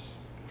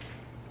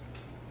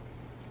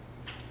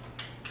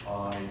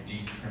I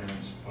d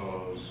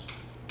transpose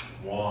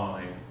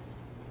y,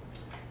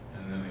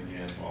 and then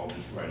again, I'll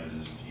just write it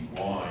as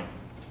dy,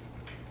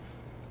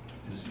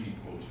 is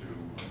equal to,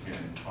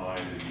 again, pi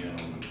to the n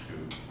over 2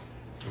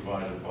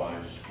 divided by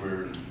square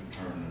root of the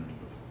determinant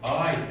of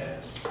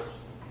is,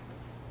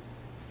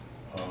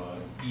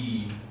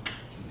 e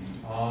to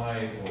the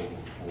I over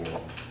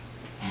 4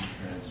 d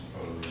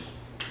transpose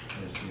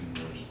s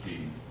inverse d.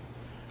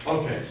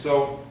 Okay,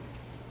 so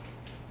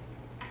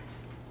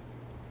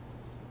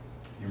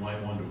you might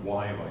wonder,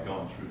 why have I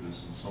gone through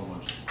this in so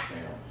much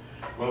detail?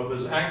 Well,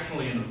 there's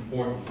actually an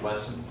important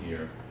lesson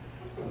here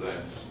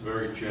that's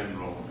very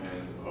general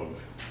and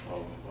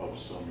of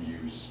some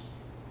use.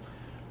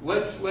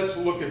 Let's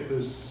look at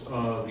this,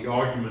 the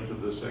argument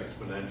of this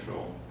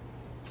exponential,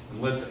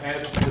 and let's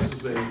ask, this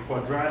is a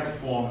quadratic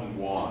form in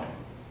y.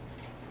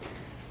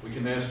 We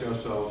can ask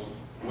ourselves,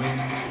 when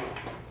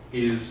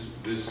is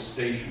this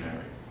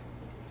stationary?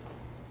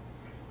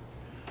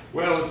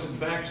 Well, it's in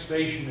fact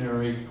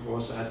stationary, of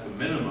course, at the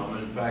minimum.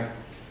 In fact,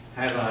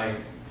 had I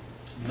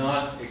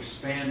not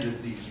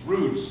expanded these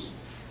roots,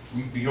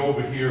 we'd be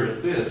over here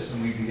at this,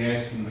 and we'd be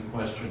asking the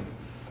question,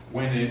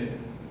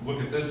 look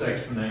at this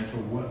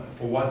exponential,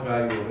 for what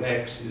value of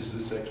x is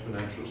this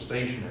exponential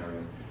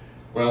stationary?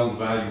 Well, the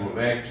value of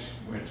x,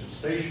 when it's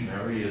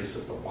stationary, is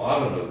at the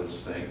bottom of this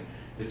thing.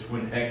 It's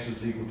when x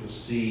is equal to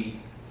c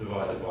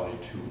divided by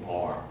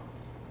 2r.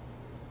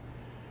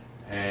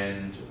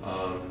 And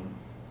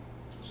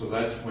so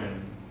that's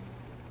when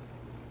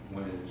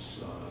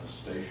it's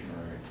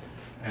stationary.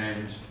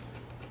 And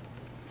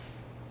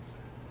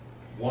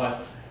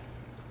what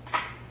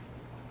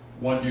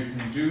you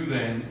can do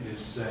then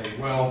is say,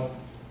 well,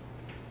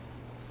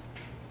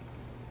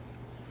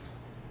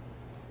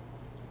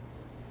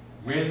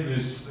 when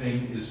this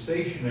thing is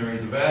stationary,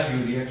 the value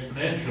of the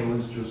exponential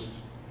is just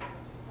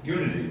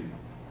unity.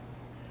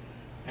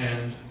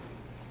 And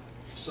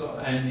so,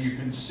 and you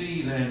can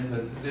see then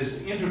that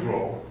this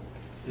integral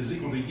is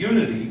equal to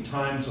unity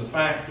times a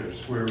factor,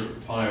 square root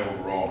of pi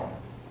over r.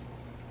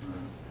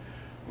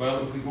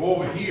 Well, if we go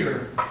over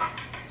here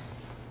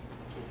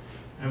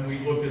and we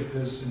look at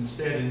this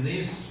instead in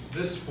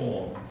this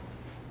form,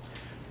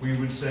 we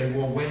would say,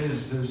 well, when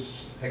is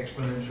this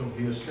exponential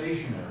here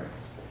stationary?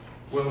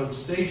 Well, it's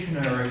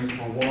stationary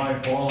for y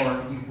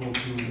bar equal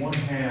to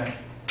 1/2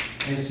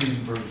 s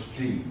inverse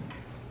d.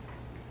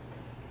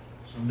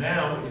 So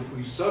now, if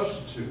we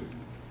substitute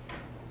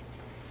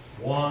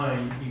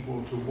y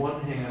equal to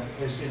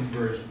 1/2 s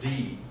inverse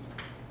d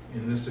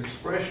in this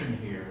expression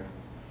here,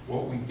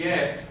 what we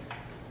get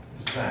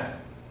is that.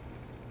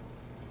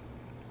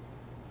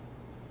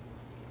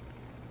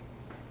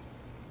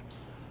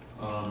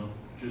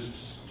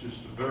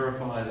 Just to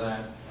verify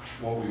that,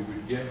 what we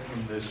would get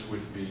from this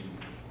would be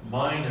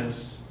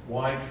minus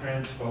y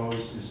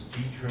transpose is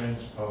d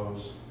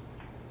transpose.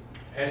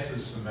 S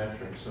is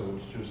symmetric, so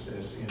it's just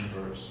s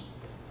inverse.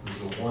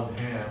 There's a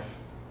 1/2,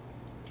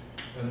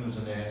 then there's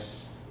an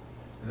s,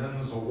 and then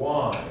there's a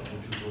y,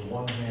 which is a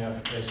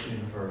 1/2 s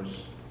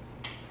inverse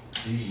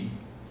d.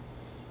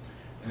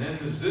 And then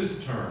there's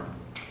this term,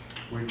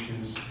 which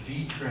is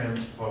d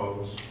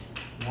transpose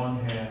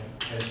 1/2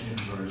 s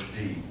inverse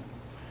d.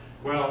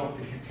 Well,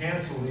 if you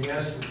cancel the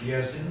s with the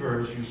s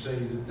inverse, you say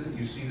that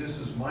you see this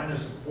is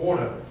minus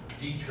 1/4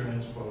 d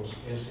transpose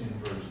s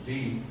inverse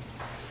d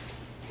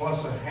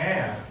plus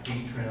 1/2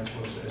 d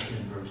transpose s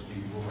inverse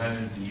d. Well, that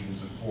indeed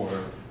is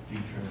 1/4 d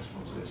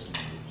transpose s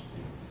inverse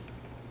d.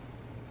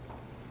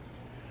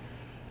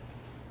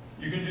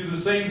 You can do the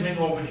same thing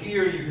over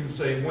here. You can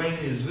say, when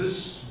is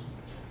this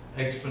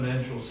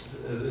exponential,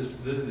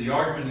 the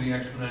argument of the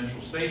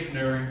exponential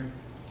stationary?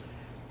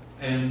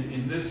 And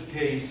in this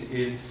case,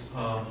 it's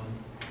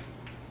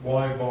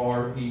y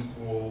bar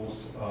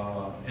equals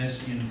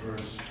S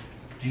inverse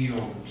d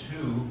over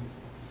 2.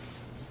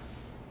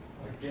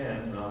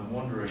 Again, I'm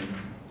wondering,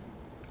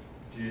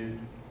 did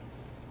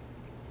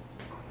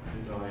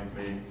I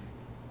make...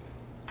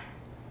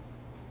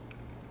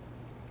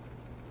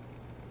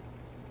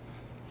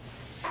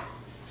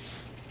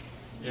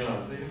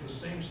 Yeah, they have the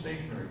same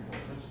stationary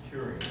point. That's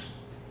curious.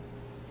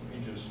 Let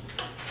me just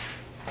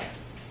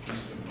in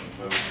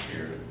my notes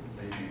here.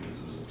 Maybe this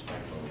is a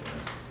typo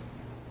there.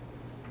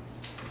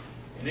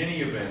 In any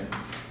event,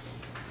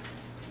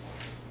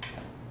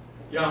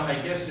 yeah, I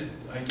guess the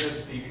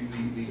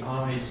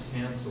i's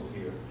cancel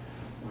here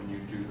when you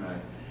do that.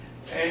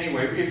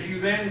 Anyway, if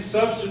you then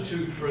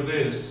substitute for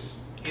this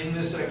in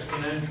this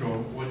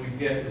exponential, what you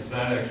get is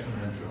that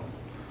exponential.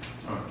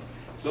 All right.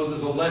 So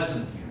there's a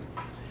lesson here.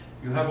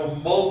 You have a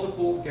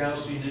multiple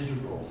Gaussian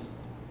integral.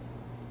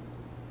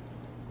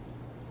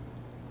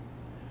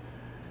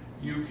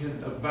 You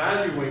can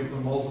evaluate the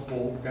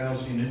multiple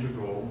Gaussian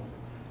integral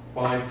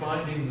by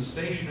finding the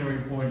stationary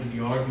point in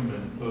the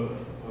argument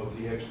of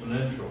the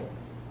exponential,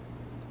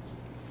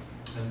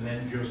 and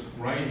then just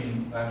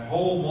writing that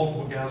whole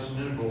multiple Gaussian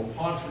integral,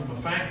 apart from a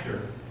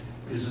factor,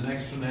 is an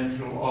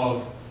exponential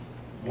of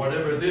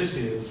whatever this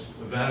is,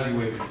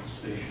 evaluated at the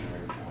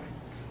stationary point.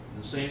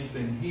 And the same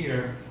thing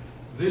here.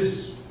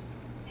 This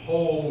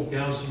whole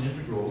Gaussian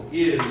integral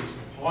is,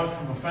 apart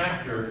from a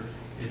factor,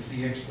 it's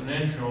the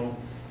exponential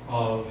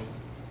of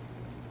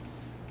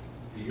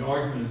the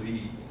argument of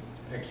the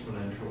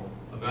exponential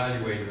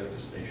evaluated at the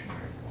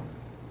stationary point.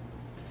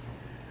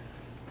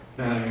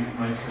 Now, you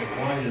might say,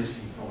 why is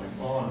he going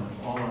on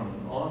and on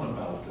and on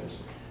about this?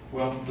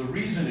 Well, the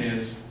reason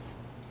is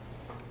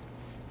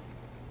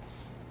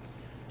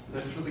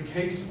that for the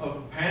case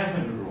of path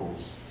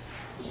integrals,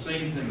 the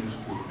same thing is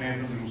true. Path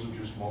integrals are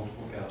just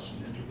multiple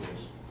Gaussian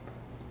integrals.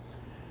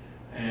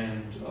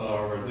 And,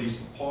 or at least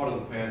a part of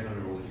the path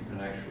integral that you can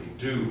actually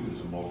do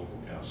is a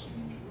multiple Gaussian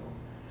integral.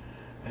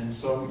 And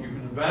so you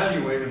can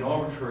evaluate an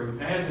arbitrary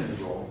path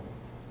integral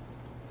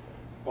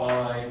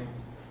by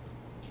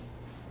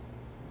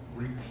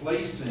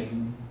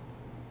replacing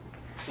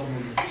some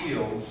of the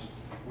fields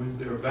with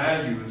their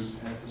values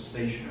at the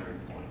stationary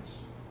points.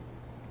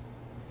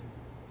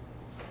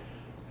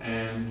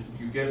 And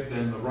you get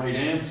then the right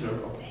answer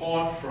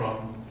apart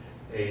from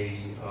a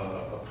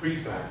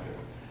prefactor.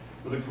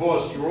 But of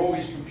course, you're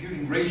always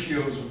computing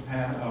ratios of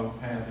path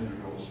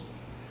integrals.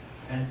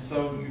 And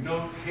so you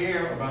don't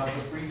care about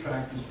the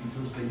prefactors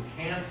because they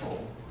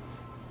cancel.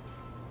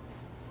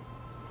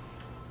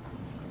 Oh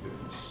my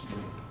goodness. Let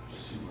me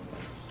see what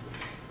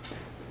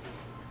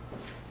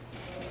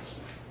that is.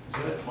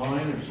 Is that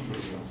mine or somebody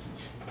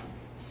else's?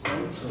 So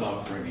it's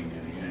not bringing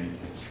any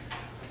case.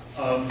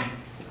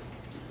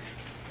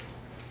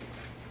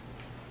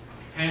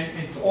 And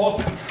it's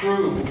often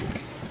true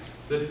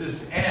that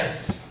this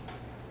S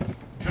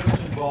just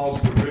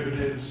involves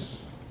derivatives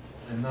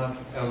and not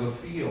other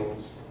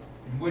fields,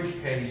 in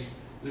which case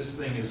this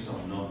thing is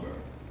some number.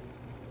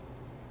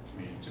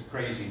 I mean, it's a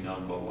crazy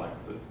number like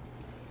the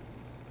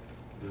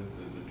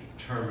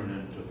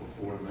determinant of a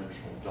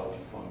four-dimensional delta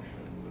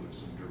function with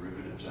some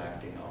derivatives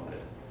acting on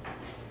it.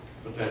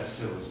 But that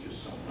still is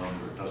just some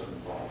number. It doesn't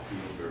involve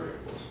field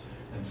variables.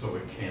 And so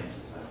it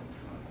cancels out in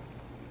front.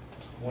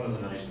 One of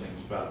the nice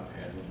things about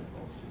path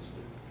integrals is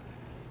that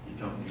you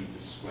don't need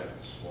to sweat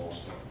the small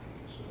stuff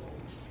because it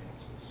always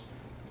cancels.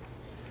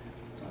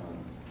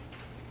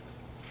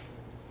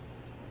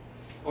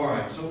 All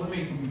right, so let me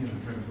get a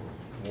drink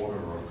of water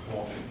or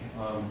coffee.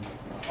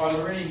 Are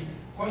there any?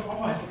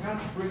 Oh, I forgot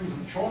to bring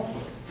the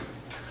chocolate.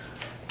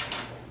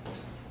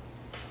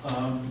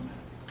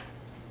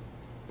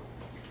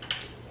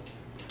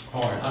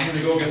 All right, I'm going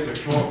to go get the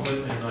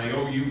chocolate, and I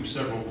owe you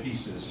several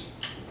pieces.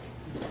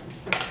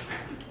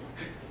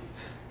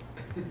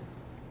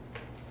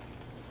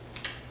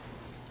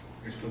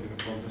 You're still going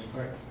to form this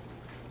part?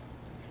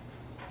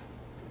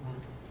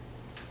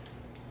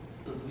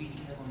 So do we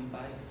have only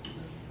 5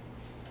 students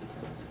to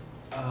semester?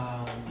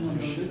 No,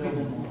 There should be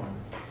seven. more.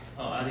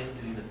 Oh, are they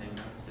still in the same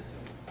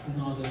room?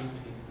 No, the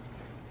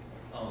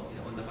Oh,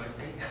 yeah, on the first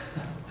day?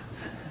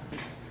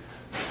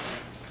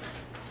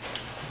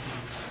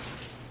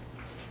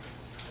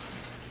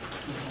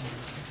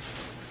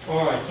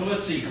 All right, so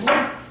let's see.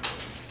 A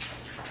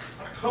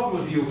couple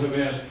of you have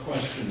asked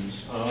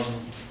questions.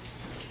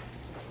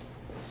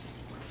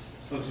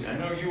 Let's see, I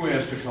know you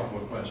asked a couple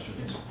of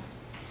questions.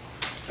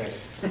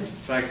 Thanks. In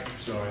fact,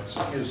 sorry,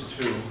 so here's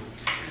 2.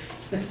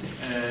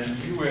 And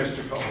you asked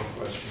a couple of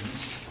questions.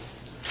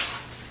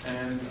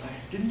 And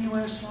didn't you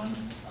ask one?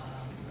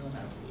 No,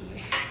 not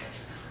really.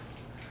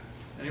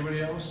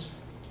 Anybody else?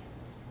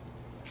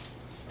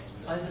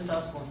 I just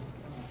asked one.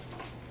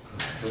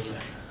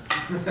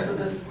 So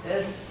this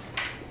S,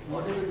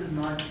 what if it is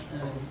not,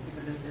 if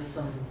it is just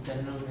some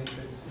general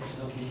matrix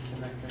instead of being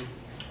symmetric?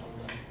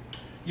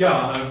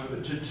 Yeah,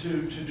 to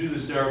do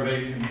this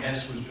derivation,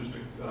 S was just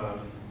a,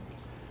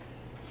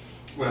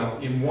 well,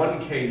 in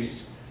one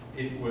case,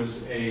 it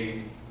was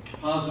a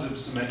positive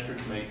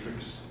symmetric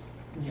matrix.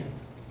 Yes.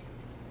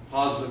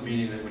 Positive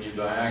meaning that when you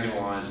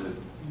diagonalize it,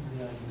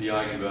 Yeah. the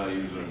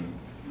eigenvalues are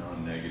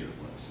non-negative,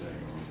 let's say,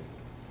 or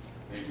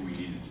maybe we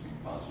need it to be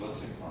positive. Let's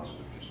say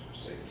positive just for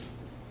safety.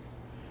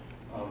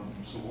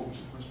 So what was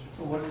the question?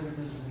 So what if it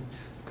isn't?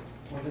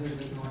 What if it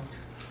is not?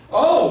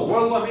 Oh,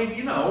 well, I mean,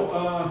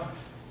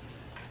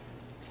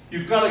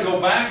 you've got to go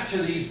back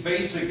to these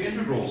basic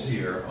integrals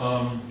here.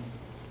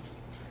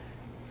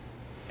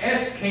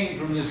 S came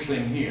from this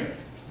thing here.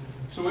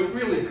 So it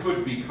really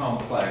could be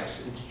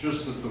complex. It's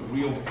just that the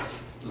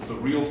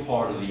real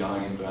part of the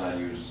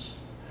eigenvalues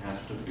has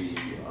to be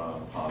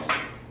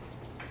positive.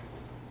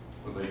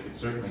 So they could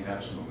certainly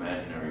have some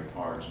imaginary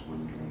parts,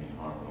 wouldn't do any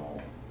harm at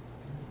all.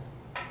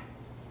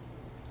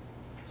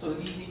 So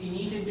in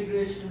each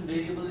integration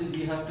variable,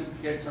 we have to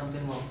get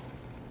something of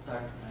that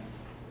kind.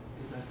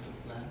 Is that the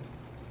plan?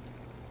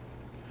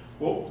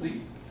 Well,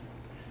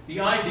 the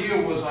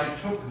idea was I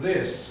took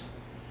this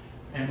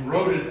and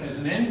wrote it as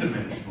an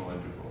n-dimensional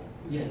integral.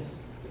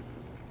 Yes.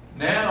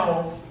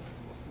 Now,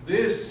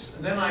 this,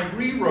 then I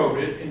rewrote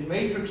it in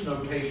matrix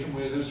notation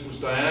where this was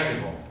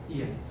diagonal.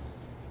 Yes.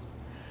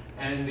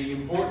 And the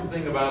important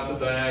thing about the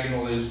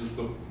diagonal is that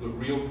the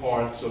real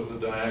parts of the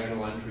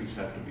diagonal entries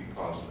have to be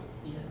positive.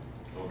 Yeah.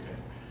 Okay.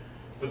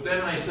 But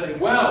then I say,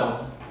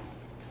 well,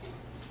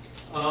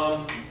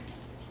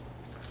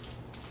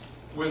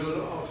 with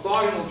an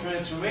orthogonal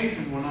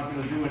transformation, we're not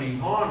going to do any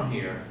harm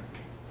here.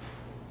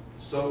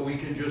 So we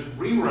can just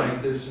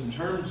rewrite this in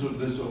terms of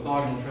this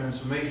orthogonal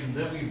transformation.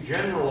 Then we've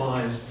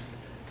generalized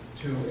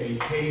to a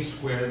case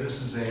where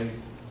this is a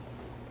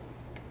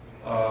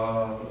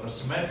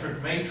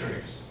symmetric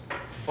matrix,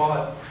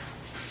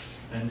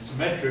 and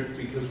symmetric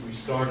because we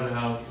started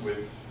out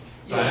with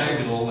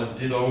diagonal and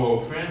did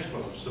OO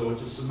transpose. So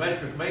it's a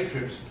symmetric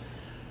matrix,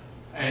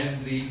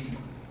 and the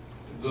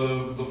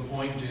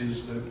point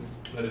is that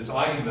its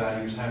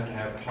eigenvalues have to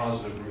have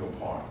positive real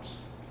parts.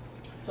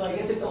 So I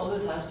guess it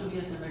always has to be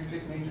a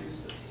symmetric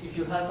matrix. If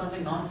you have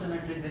something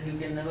non-symmetric, then you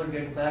can never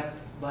get back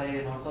by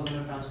an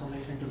orthogonal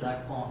transformation to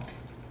that form.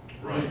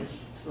 Right.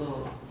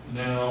 So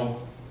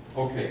Now,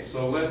 okay,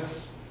 so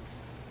let's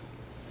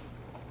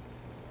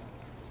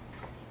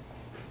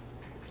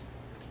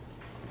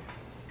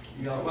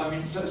I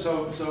mean,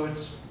 so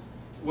it's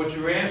what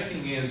you're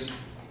asking is,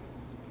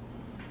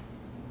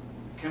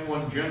 can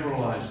one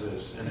generalize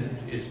this? And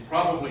it's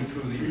probably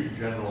true that you can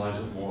generalize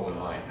it more than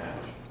I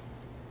have.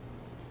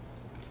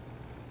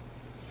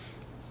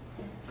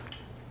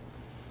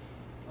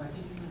 I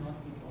think it may not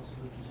be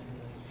possible to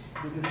generalize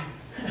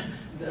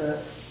because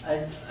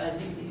I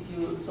think if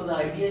you, so the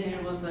idea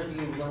here was that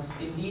you once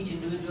in each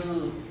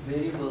individual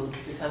variable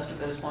it has to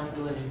correspond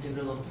to an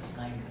integral of this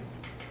kind.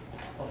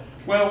 Right?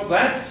 Well,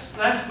 that's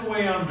the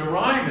way I'm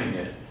deriving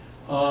it.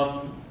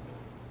 Of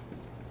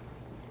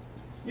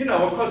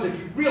course, if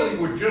you really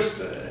were just,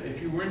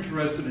 if you were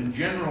interested in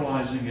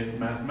generalizing it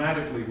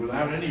mathematically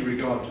without any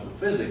regard to the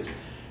physics,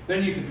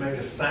 then you could make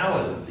a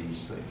salad of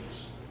these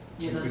things.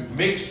 Yeah, You could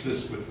mix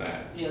this with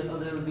that. Yeah, so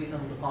there will be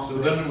some complex. So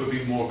then it would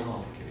be more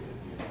complicated.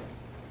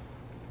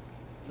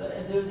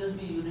 There will just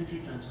be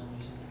unitary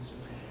transformation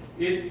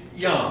instead.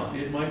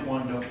 It might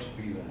wind up to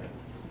be that.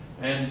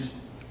 And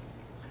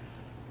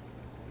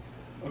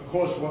of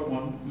course, what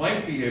one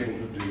might be able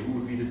to do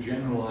would be to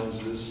generalize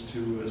this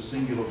to a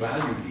singular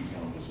value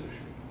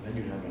decomposition. Then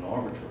you'd have an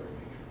arbitrary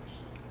matrix.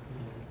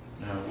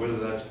 Now, whether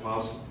that's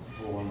possible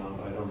or not,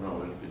 I don't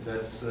know.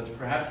 That's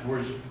perhaps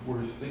worth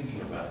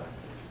thinking about.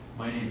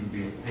 Might even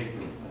be a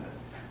paper on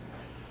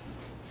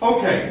that.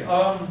 Okay.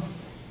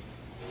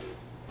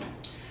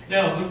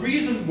 Now, the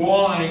reason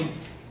why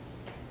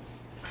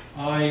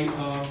I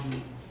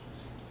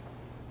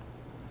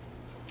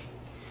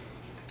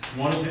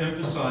wanted to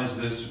emphasize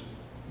this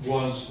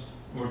was,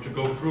 or to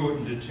go through it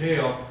in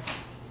detail,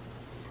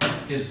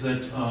 is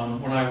that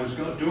when I was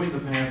doing the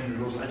path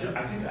integrals,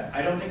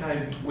 I don't think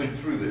I went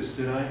through this,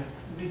 did I?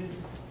 You did.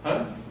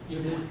 Huh? You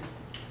did.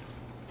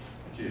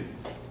 I did.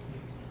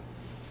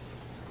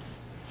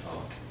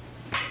 Oh.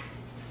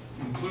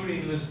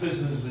 Including this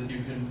business that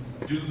you can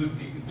do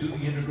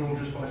the integral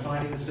just by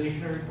finding the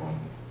stationary point?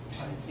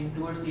 I think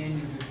towards the end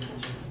you did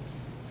mention.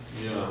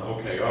 Yeah.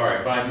 Okay. All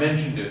right. But I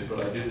mentioned it,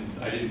 but I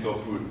didn't go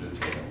through it in detail.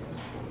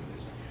 That's what it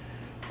is.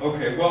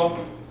 Okay.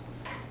 Well,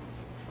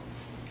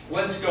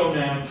 let's go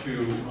now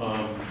to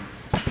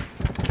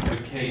the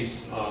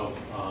case of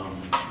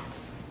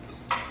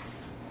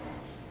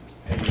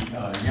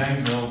a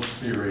Yang-Mills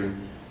theory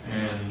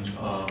and.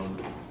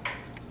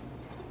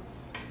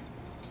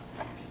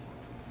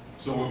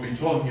 So we'll be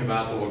talking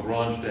about the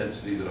Lagrange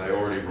density that I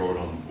already wrote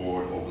on the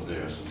board over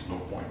there, so there's no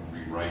point in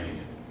rewriting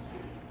it.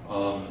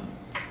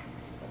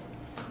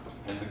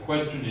 And the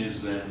question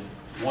is then,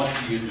 what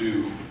do you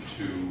do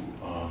to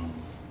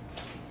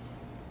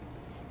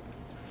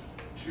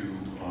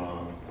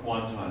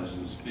quantize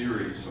this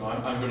theory? So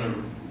I'm going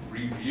to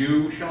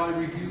review, shall I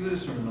review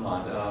this or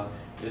not?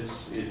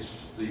 It's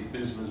the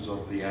business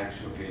of the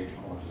axial gauge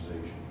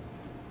quantization.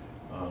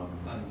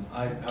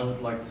 I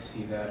would like to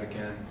see that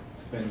again.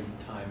 Spend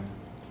time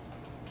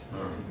to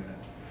All right. see that.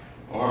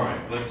 All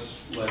right, let's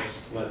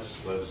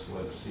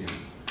see.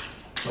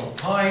 So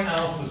pi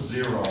alpha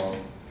 0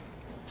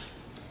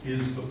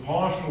 is the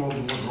partial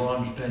of the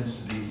Lagrange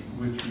density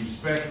with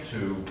respect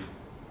to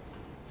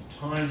the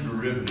time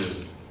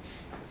derivative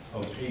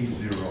of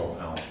A0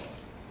 alpha.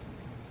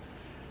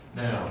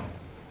 Now,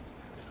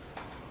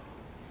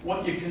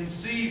 what you can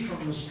see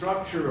from the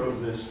structure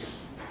of this,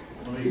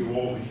 let me go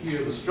over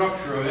here, the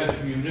structure of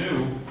F mu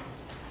nu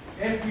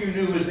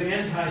is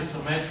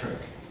anti-symmetric.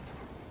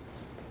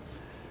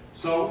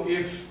 So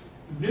if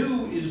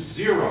nu is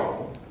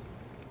 0,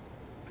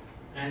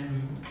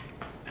 and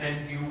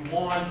you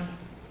want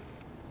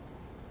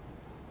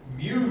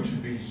mu to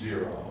be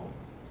 0,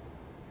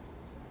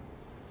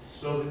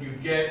 so that you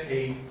get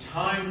a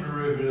time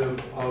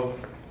derivative of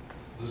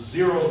the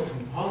 0th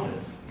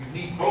component, you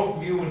need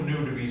both mu and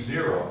nu to be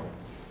 0.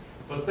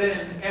 But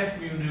then F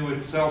mu nu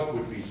itself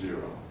would be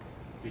 0,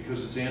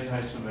 because it's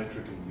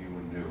anti-symmetric in mu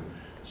and nu.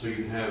 So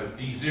you'd have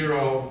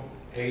D0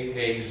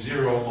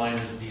 AA0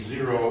 minus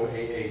D0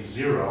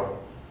 AA0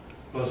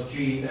 plus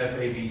G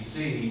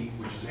FABC,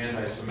 which is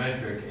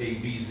anti-symmetric,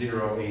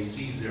 AB0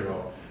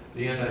 AC0.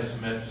 The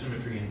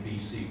anti-symmetry in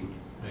BC would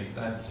make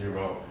that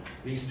 0.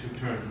 These two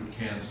terms would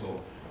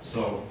cancel.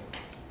 So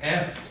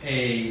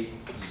FA00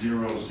 is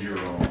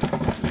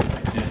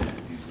identical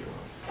to 0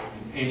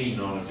 in any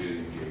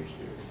non-abelian gauge theory.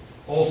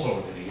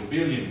 Also in any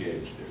abelian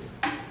gauge theory.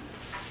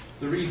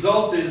 The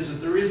result is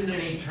that there isn't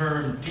any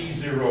term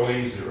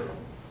D0A0.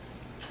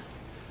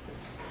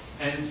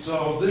 And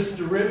so this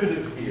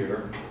derivative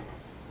here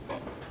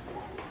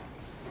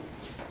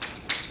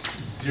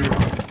is 0. So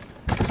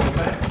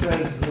that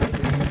says that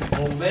the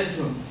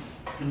momentum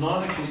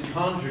canonically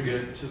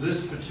conjugate to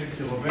this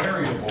particular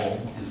variable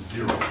is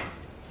 0.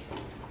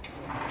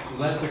 So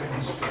that's a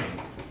constraint.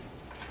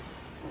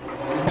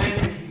 And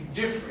then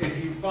if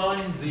you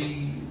find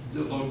the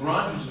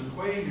Lagrange's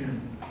equation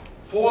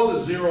for the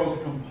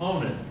 0th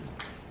component,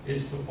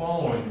 it's the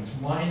following. It's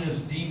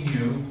minus d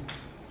mu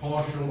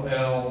partial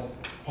L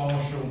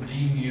partial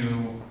d mu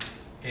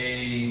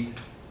A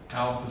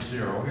alpha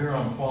 0. Here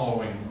I'm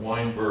following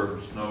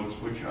Weinberg's notes,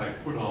 which I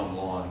put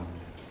online,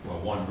 well,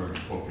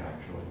 Weinberg's book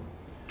actually,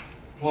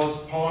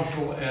 plus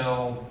partial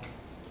L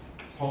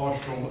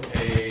partial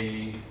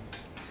A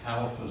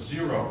alpha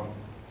 0.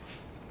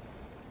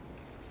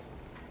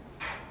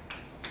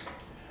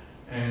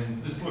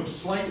 And this looks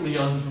slightly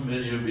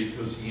unfamiliar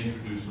because he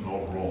introduced an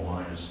overall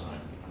minus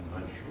sign. I'm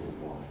not sure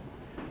why.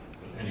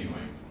 But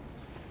anyway,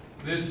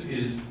 this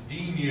is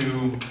d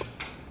mu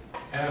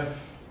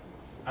F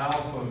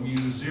alpha mu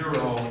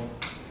 0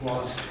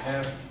 plus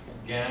F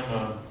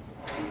gamma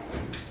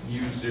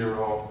mu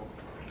 0.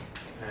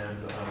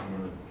 And I'm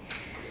going to...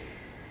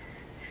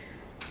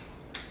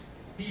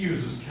 He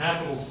uses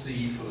capital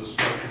C for the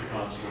structure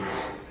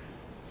constants.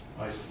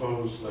 I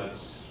suppose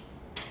that's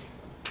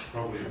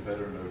probably a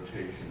better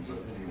notation, but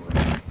anyway,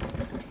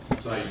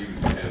 since I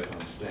use F,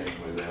 I'm staying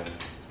with F,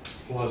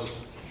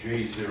 plus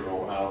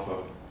J0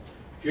 alpha.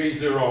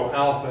 J0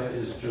 alpha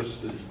is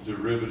just the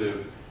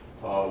derivative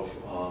of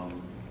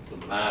the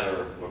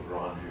matter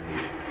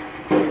Lagrangian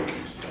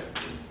with respect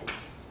to.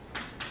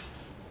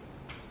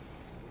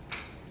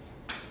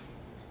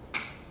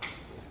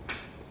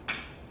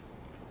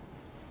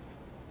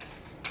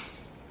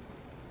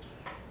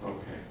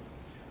 Okay,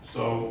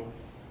 so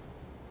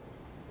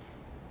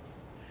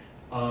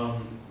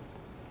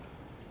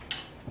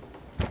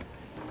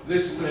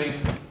this thing,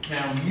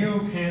 now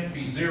mu can't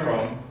be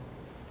 0,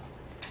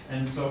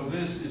 and so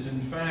this is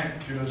in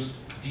fact just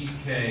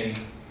dk,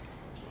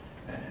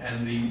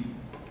 and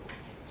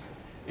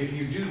if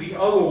you do the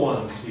other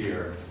ones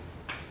here,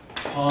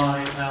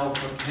 pi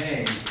alpha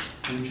k,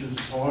 which is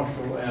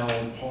partial L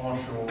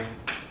partial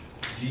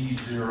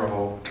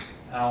d0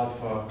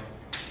 alpha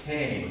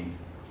k,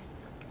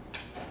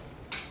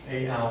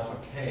 A alpha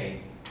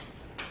k,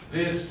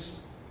 this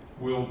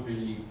will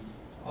be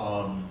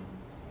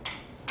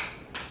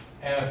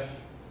F,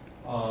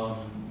 let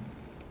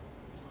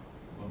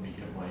me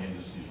get my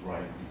indices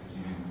right because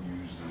you didn't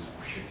use this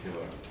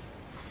particular,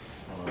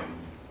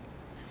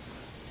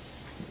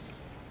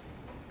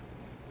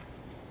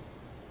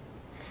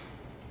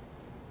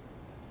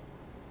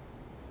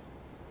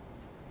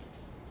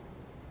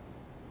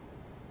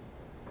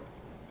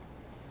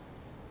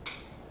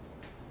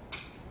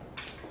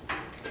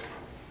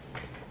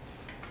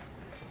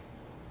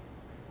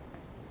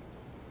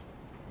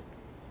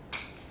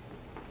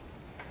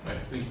 I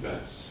think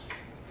that's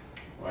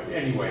right.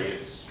 Anyway,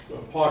 it's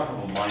apart from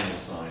a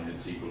minus sign,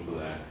 it's equal to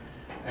that.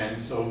 And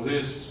so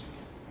this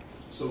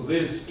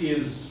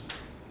is,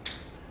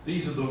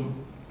 these are the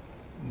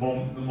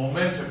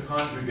momenta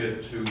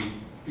conjugate to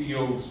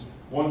fields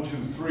 1, 2,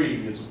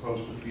 3 as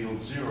opposed to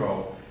field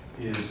 0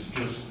 is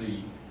just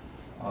the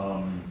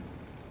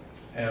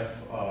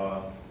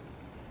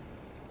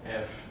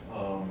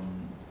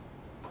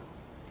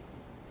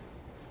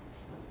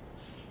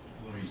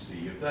let me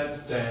see, if that's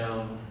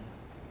down,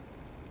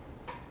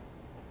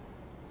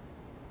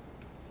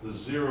 the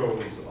 0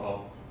 is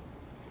up,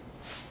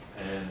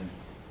 and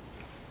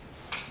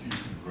you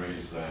can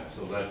raise that.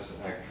 So that's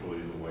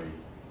actually the way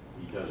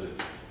he does it.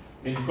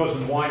 And because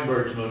in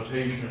Weinberg's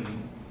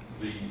notation,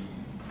 you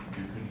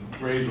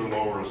can raise or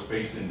lower a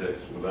space index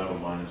without a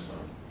minus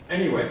sign.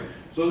 Anyway,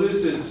 so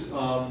this is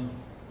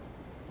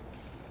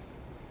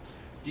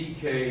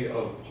dk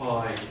of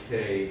pi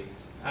k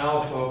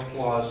alpha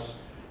plus,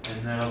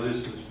 and now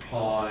this is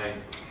pi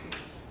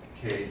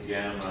k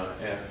gamma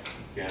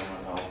f gamma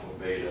alpha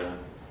beta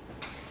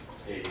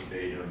a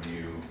beta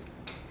mu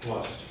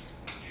plus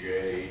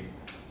j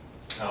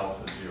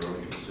alpha 0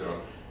 equals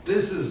 0.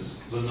 This is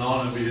the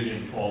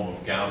non-abelian form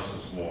of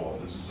Gauss's law.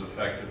 This is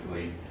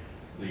effectively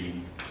the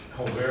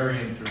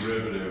covariant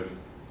derivative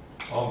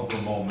of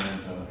the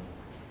momenta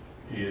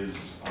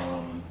is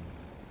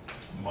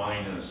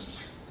minus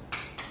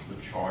the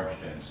charge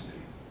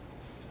density.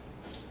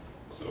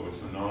 So it's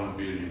the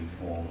non-abelian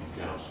form of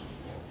Gauss's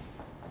law.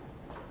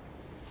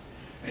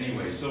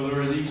 Anyway, so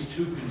there are these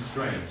two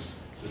constraints,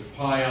 that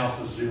pi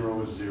alpha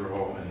 0 is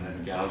 0, and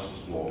then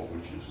Gauss's law,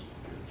 which is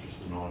just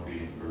the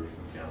non-abelian version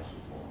of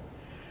Gauss's law.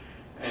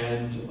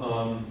 And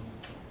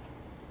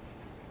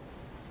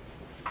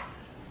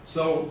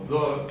so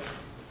the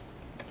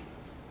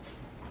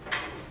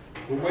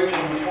way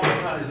one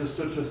quantizes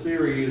such a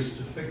theory is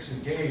to fix a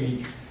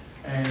gauge,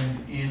 and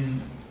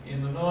in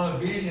the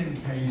non-abelian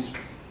case,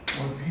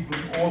 what people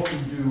often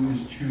do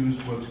is choose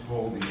what's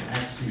called the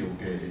axial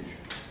gauge.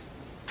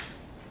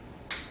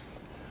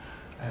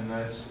 And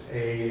that's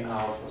A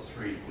alpha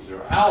 3 equals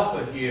 0.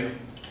 Alpha here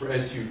for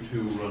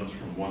SU2 runs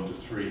from 1 to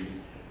 3.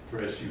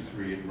 For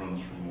SU3 it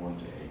runs from 1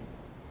 to 8.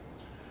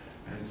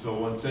 And so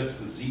one sets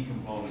the Z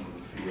component of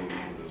the field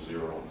equal to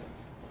 0.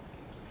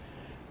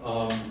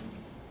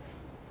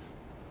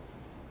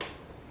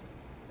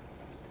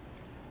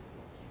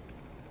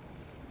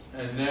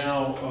 And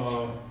now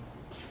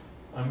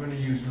I'm going to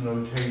use the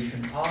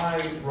notation I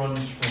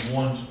runs from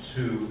 1 to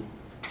 2,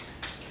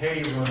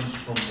 K runs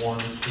from 1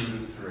 to 2 to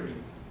 3.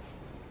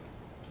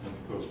 And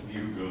of course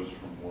mu goes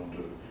from 1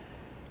 to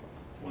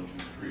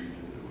 3 to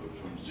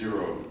from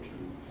 0 to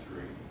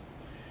 3.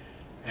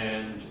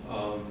 And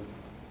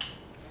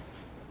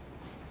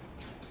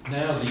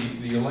now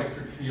the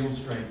electric field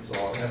strengths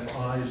are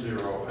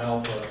Fi0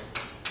 alpha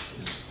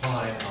is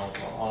pi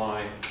alpha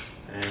I,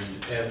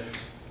 and F30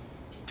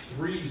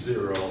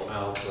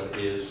 alpha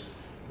is,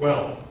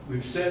 well,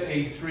 we've set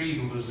A3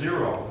 equal to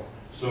 0,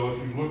 so if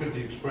you look at the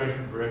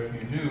expression for F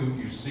mu nu,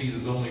 you see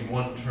there's only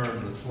one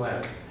term that's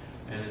left,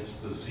 and it's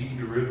the Z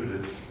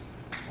derivative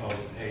of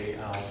A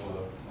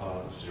alpha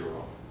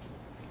 0.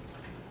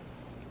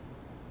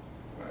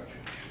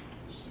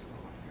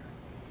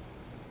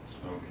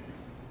 Okay.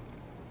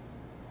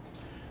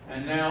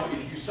 And now,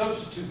 if you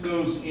substitute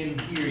those in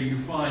here, you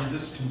find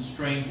this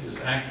constraint is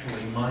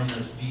actually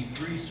minus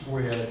D3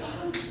 squared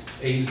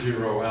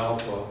A0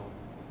 alpha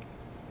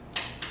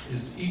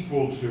is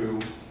equal to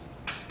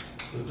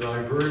the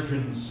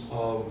divergence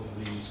of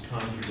these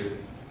conjugate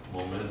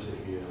momenta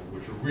here,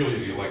 which are really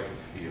the electric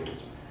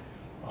fields,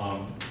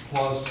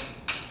 plus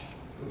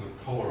the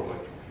color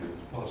electric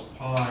fields, plus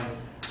pi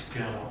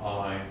gamma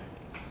I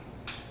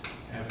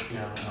F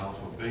gamma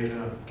alpha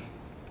beta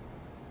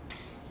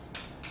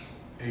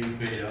A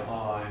beta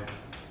I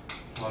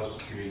plus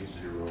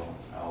J0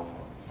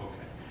 alpha.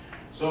 Okay.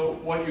 So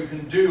what you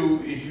can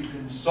do is you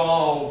can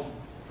solve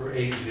for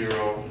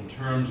A0 in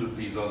terms of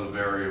these other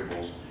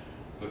variables,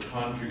 the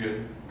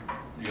conjugate,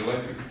 the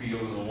electric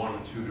field in the 1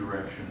 and 2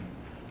 direction,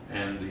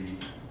 and the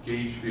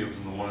gauge fields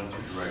in the 1 and 2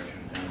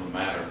 direction, and the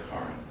matter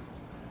current.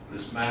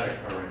 This matter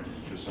current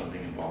is just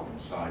something involving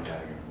psi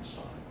dagger and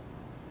psi.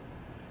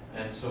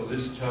 And so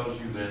this tells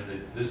you then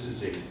that this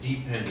is a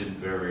dependent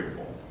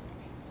variable.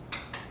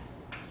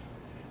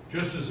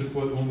 Just as it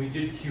was when we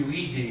did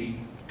QED,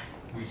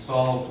 we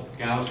solved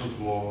Gauss's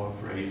law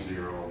for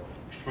A0,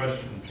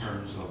 expressed it in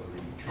terms of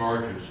the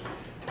charges.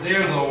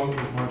 There, though, it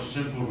was much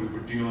simpler. We were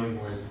dealing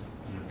with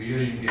an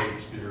abelian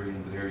gauge theory,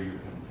 and there you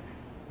can,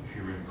 if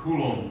you're in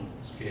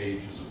Coulomb's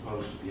gauge as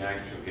opposed to the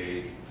actual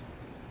gauge,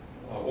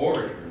 or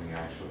if you're in the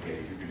actual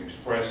gauge, you can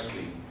express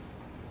the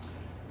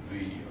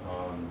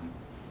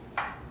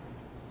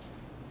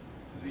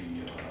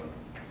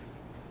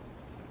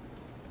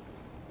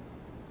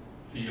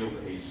field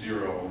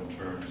A0 in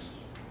terms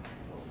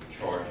of the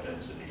charge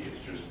density.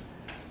 It's just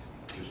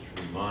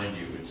to remind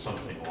you, it's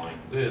something like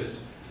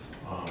this,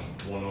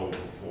 1 over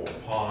 4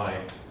 pi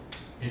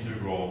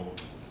integral,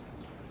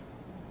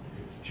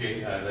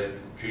 if let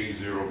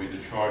J0 be the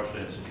charge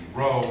density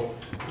rho,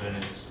 then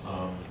it's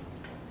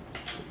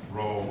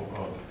rho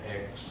of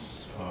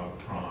x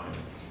prime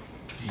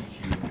d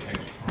cubed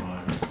x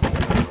prime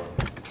over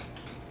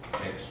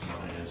x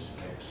minus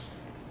x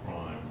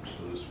prime.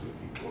 So this would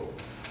equal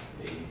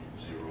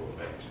A0 of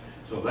x.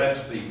 So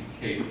that's the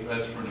case.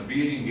 That's for an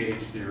abelian gauge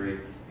theory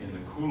in the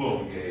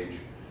Coulomb gauge.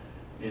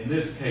 In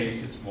this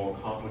case, it's more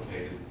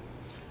complicated.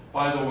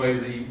 By the way,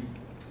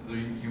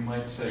 you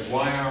might say,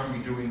 why aren't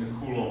we doing the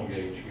Coulomb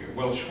gauge here?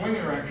 Well,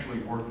 Schwinger actually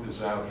worked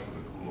this out for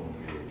the Coulomb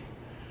gauge.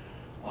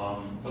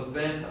 But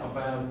then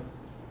about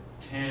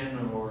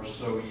 10 or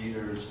so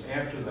years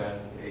after that,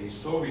 a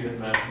Soviet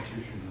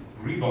mathematician,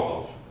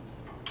 Gribov,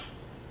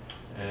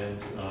 and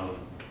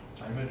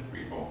I met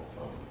Gribov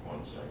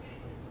once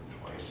actually,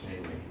 twice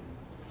maybe.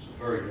 He's a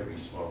very heavy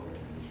smoker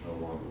and he's no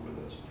longer with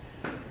us.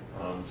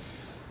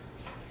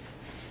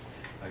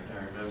 I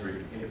remember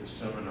he gave a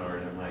seminar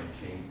at MIT,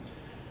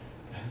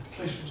 and the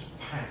place was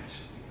packed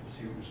because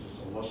he was this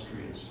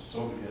illustrious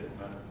Soviet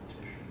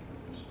mathematician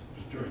who was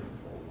during the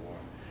Cold War,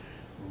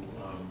 who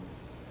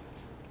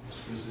was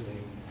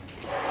visiting.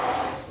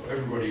 So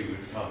everybody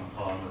would come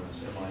and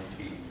this MIT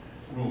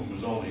room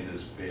was only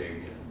this big,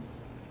 and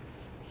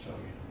so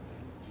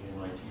the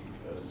MIT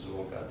professors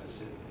all got to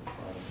sit in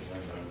front,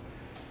 and then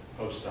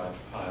the postdocs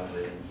piled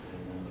in,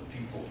 and then the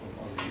people from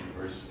other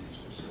universities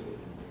were sitting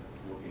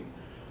there looking.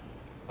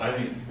 I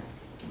think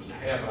it was a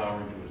half hour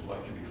into his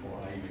lecture before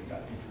I even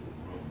got into the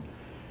room.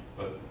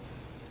 But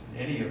in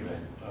any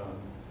event,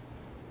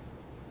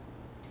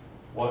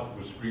 what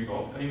was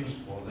Gribov famous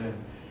for then?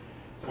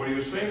 What he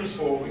was famous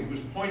for, he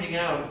was pointing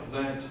out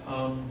that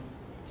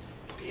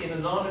in a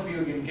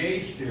non-Abelian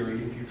gauge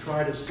theory, if you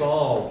try to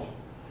solve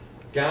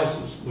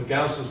Gauss's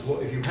law,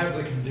 if you have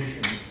the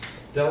condition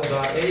del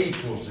dot A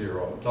equals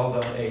 0, del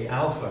dot A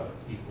alpha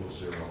equals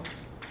 0,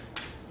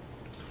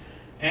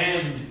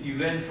 and you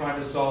then try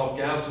to solve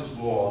Gauss's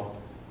law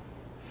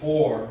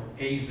for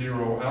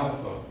A0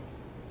 alpha,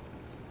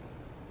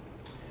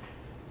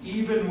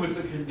 even with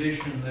the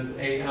condition that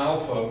A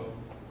alpha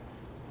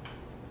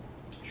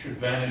should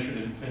vanish at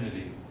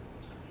infinity,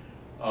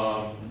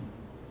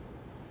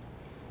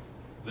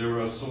 there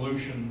are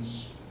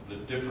solutions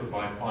that differ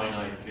by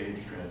finite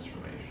gauge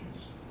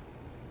transformations.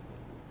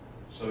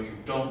 So you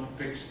don't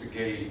fix the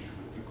gauge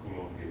with the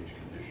Coulomb gauge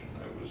condition.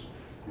 That was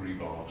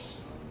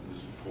Gribov's. This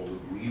is called the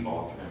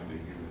Gribov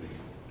ambiguity.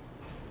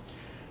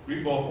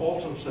 Gribov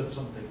also said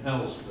something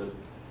else that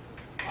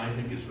I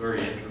think is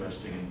very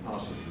interesting and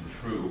possibly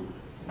true,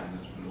 and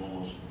has been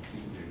almost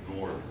completely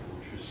ignored,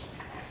 which is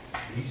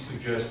he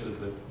suggested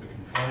that the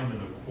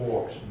confinement of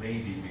quarks may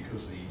be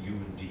because the U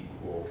and D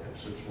quark have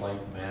such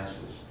light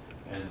masses,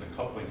 and the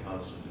coupling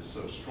constant is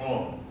so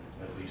strong,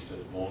 at least at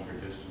longer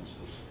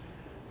distances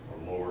or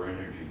lower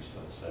energies,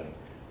 let's say,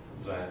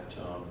 that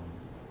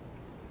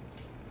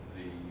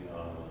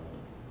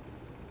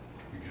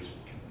you just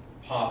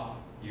pop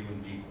U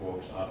and D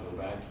quarks out of the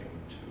vacuum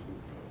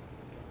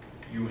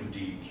to U and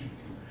D,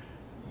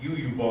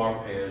 UU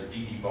bar pairs,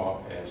 DD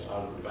bar pairs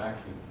out of the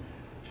vacuum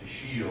to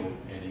shield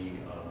any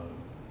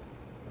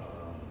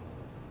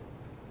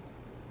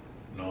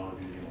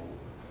non-abelian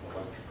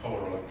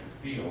color electric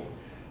field,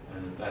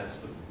 and that's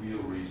the real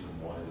reason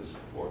why there's a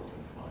quark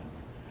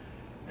confinement.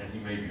 And he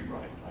may be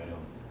right. I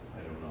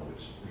don't know.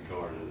 It's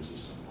regarded as a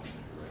somewhat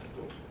incorrect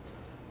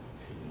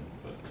opinion,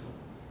 but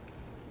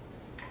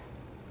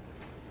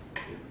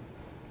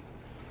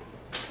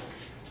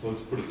so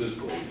let's put it this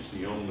way: it's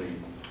the only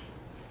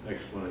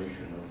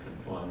explanation of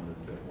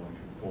confinement that one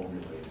can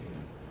formulate in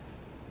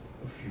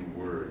a few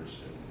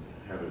words and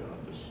have it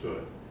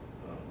understood.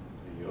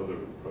 The other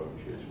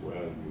approach is, well,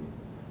 you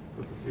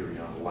put the theory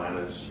on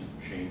lattice, you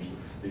change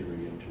the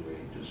theory into a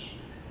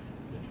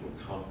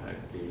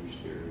compact gauge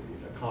theory,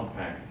 a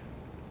compact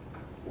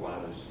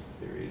lattice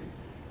theory.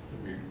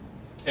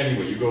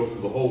 Anyway, you go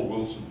through the whole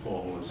Wilson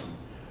formalism,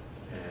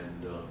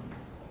 and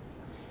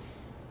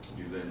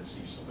you then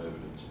see some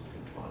evidence of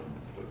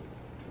confinement. But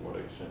to what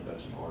extent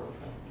that's an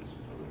artifact is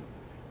another.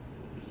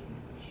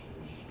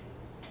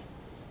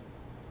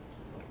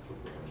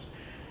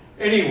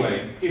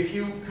 Anyway, if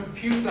you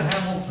compute the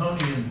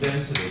Hamiltonian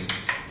density,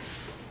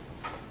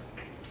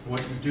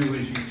 what you do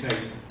is you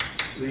take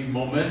the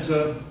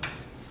momenta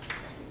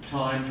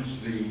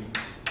times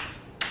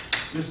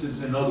this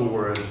is, in other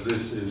words,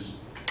 this is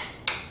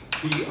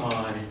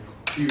pi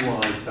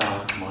qi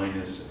dot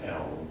minus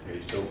L. Okay,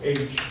 so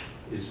H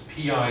is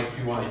pi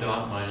qi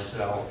dot minus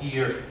L.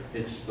 Here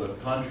it's the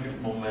conjugate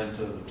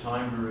momenta, the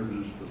time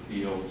derivatives for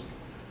fields,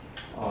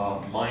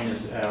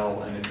 minus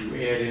L, and if you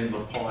add in the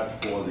part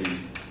for the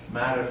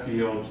matter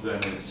fields, then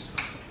it's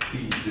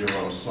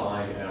P0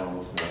 psi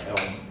L for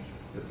L.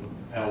 If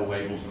L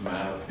labels the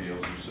matter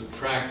fields, you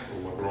subtract the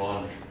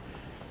Lagrange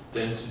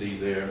density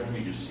there. Let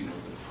me just see what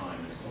the time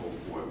is. Oh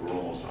boy, we're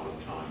almost out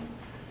of time.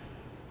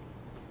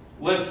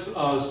 Let's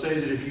say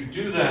that if you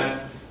do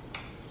that,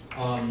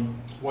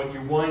 what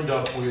you wind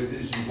up with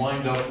is you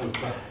wind up with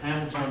the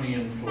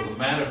Hamiltonian for the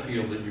matter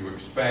field that you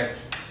expect,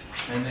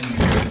 and then you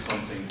get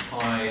something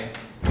pi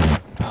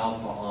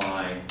alpha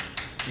I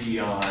pi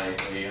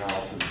a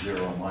alpha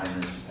 0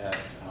 minus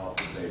f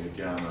alpha beta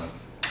gamma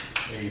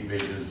a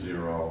beta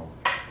 0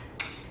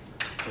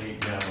 a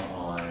gamma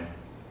I,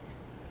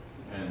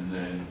 and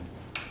then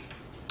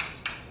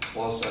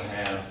plus a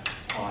half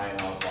pi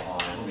alpha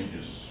I, let me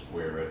just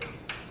square it,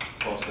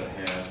 plus a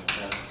half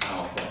f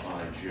alpha I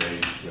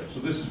j squared. So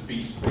this is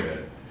b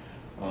squared.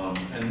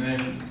 And then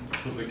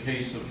for the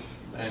case of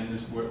and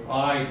this, where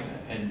I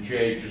and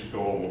J just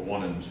go over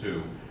 1 and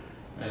 2.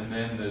 And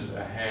then there's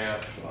a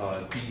half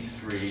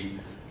D3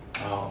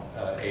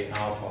 A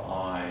alpha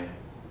I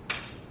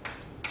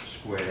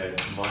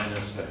squared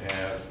minus a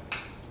half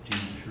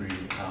D3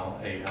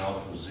 A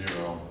alpha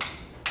 0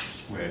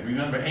 squared.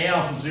 Remember, A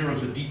alpha 0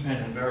 is a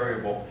dependent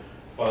variable,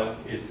 but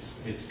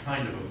it's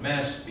kind of a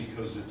mess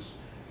because it's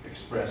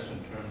expressed in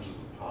terms of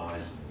the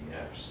pi's and the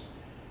f's.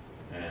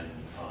 And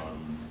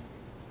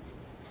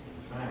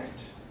in fact,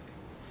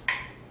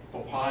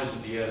 well, pi's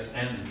and the s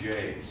and the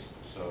j's,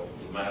 so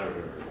the matter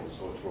variable,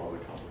 so it's rather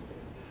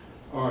complicated.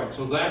 All right,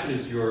 so that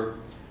is your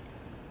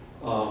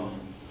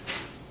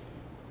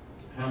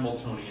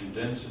Hamiltonian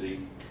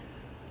density.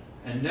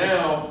 And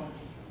now,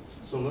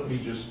 so let me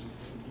just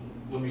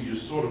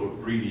sort of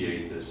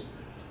abbreviate this.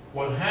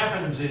 What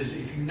happens is,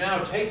 if you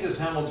now take this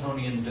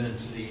Hamiltonian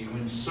density, you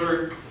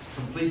insert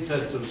complete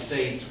sets of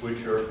states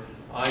which are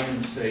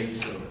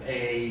eigenstates of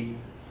A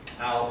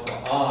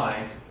alpha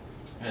I,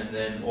 and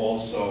then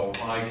also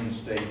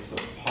eigenstates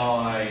of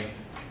pi,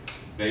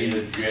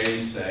 beta j,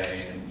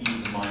 say, and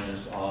e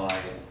minus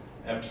I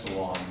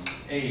epsilon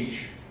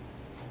h,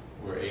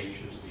 where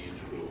h is the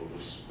integral of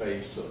the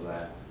space of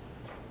that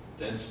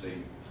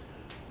density.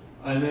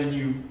 And then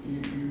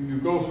you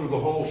go through the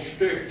whole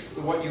shtick.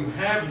 What you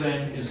have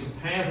then is a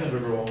path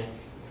integral,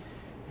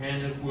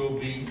 and it will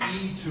be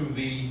e to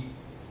the,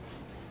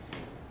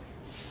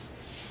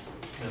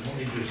 and let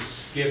me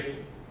just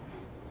skip.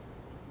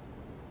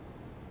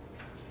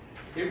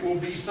 It will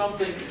be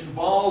something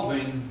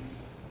involving,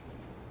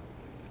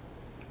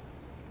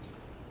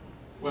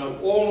 well,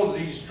 all of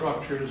these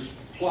structures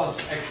plus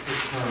extra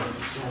terms.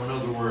 So in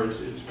other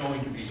words, it's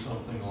going to be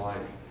something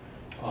like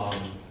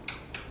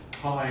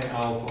pi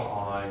alpha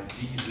I,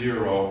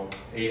 d0,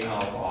 a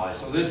alpha I.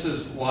 So this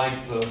is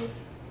like the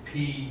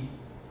p,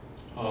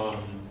 well,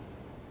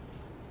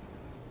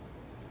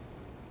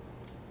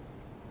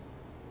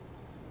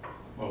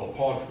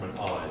 apart from an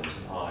I, there's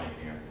an I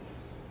here.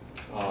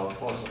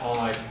 Plus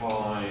I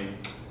pi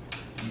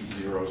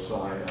d0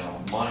 psi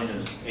l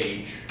minus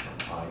h,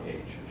 or I h,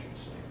 I should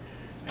say,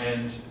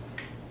 and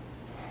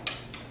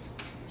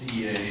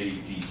dA,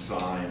 d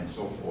psi, and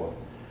so forth.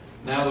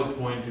 Now the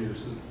point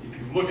is that if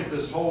you look at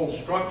this whole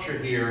structure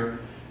here,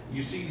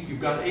 you see that you've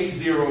got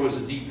A0 as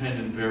a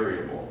dependent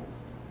variable.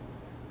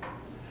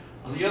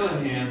 On the other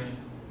hand,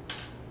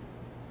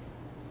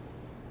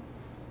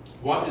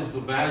 what is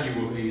the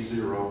value of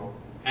A0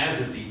 as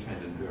a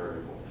dependent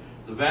variable?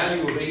 The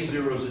value of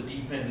A0 as a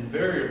dependent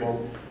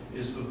variable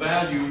is the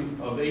value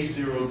of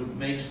A0 that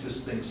makes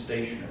this thing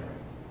stationary.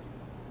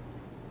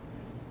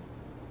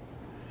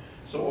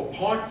 So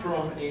apart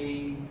from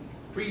a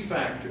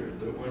prefactor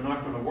that we're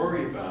not going to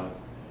worry about,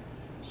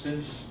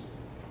 since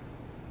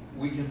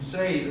we can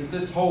say that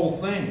this whole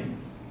thing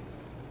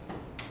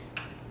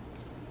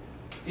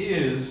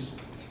is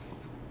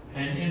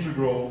an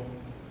integral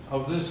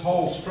of this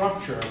whole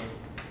structure,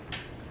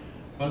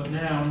 but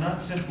now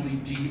not simply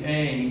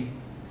dA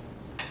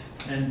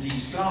and d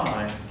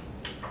psi,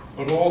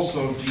 but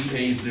also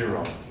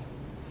dA0.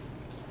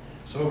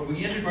 So if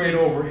we integrate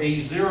over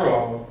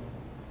A0,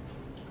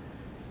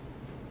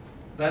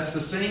 that's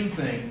the same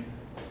thing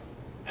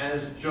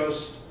as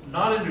just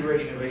not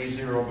integrating of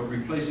A0, but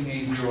replacing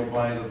A0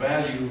 by the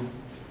value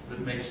that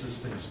makes this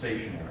thing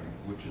stationary,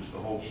 which is the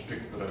whole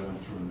shtick that I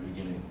went through in the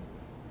beginning.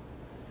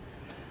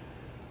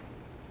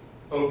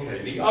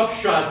 Okay, the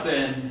upshot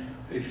then,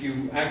 if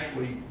you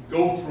actually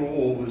go through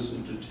all this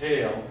in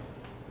detail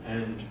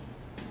and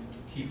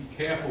keep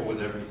careful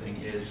with everything,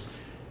 is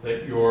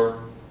that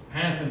your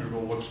path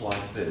integral looks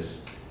like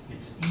this.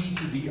 It's e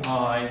to the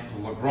I,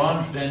 the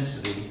Lagrange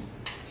density,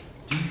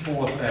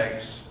 d4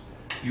 x.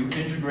 You're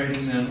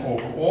integrating them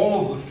over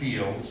all of the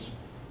fields,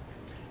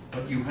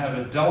 but you have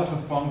a delta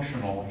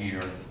functional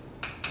here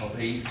of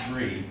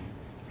A3.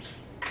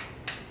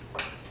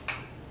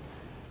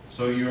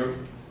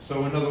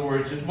 So in other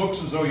words, it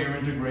looks as though you're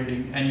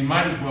integrating, and you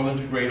might as well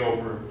integrate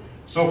over,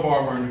 so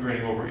far we're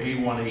integrating over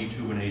A1,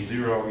 A2, and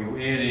A0. You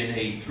add in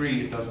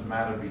A3, it doesn't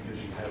matter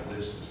because you have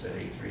this to set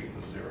A3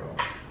 equals 0.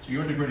 So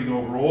you're integrating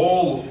over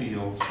all the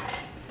fields.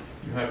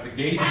 You have the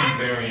gauge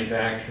invariant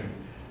action,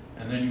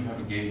 and then you have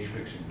a gauge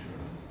fixing term.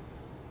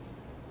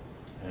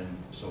 And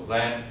so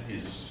that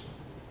is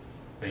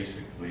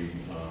basically...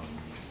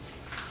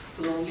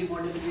 so the only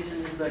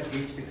modification is that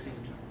gauge fixing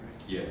term,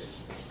 right? Yes.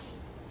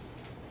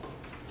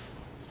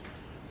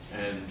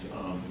 And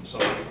so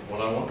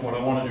what I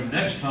want to do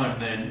next time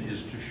then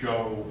is to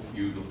show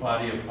you the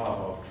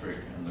Fadia-Popov trick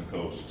and the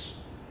ghosts.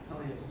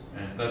 Oh, yes.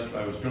 And that's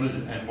what I was going to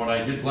do. And what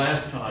I did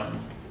last time,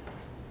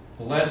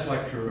 the last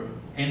lecture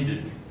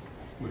ended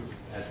with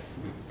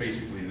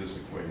basically this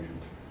equation.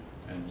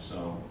 And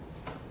so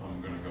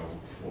I'm going to go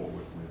forward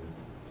with it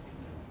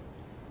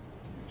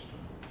next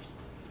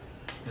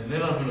time. And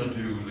then I'm going to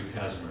do the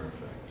Casimir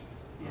effect.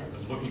 Yes. I've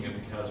been looking at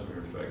the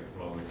Casimir effect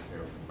rather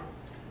carefully.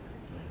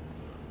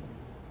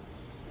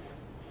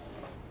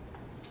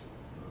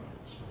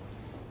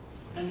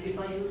 And if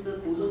I use the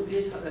Coulomb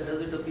gauge,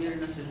 does it appear in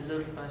a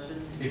similar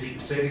fashion? If you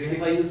say it again?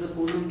 If I use the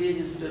Coulomb gauge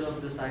instead of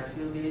this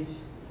axial gauge?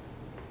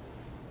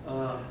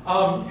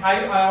 All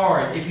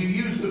right, if you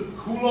use the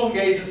Coulomb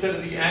gauge instead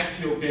of the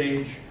axial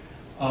gauge,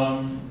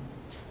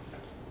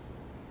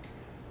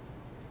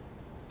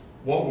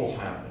 what will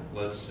happen?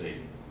 Let's see.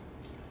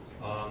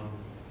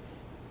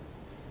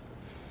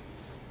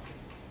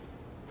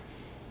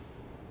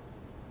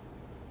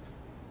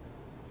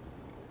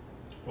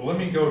 Well, let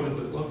me go to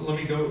the,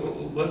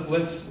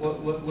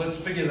 let's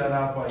figure that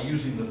out by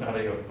using the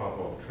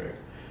Faddeev-Popov trick.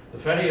 The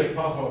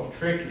Faddeev-Popov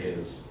trick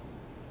is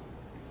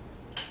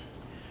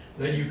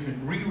that you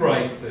can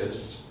rewrite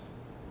this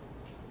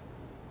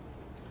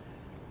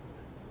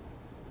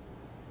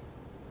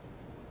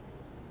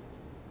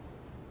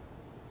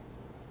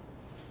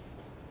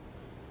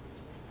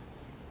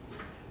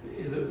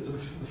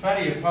the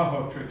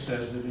Faddeev-Popov trick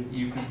says that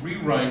you can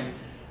rewrite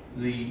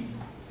the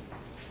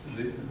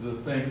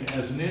thing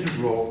as an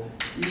integral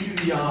e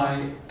to the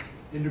I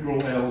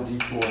integral L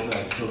d4 of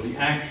x. So the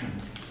action,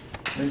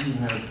 then you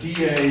have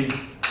dA d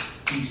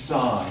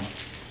psi,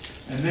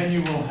 and then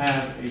you will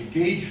have a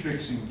gauge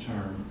fixing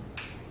term,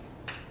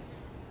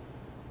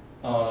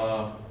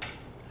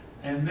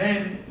 and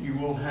then you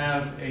will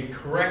have a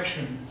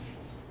correction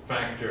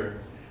factor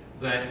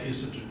that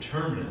is a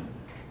determinant,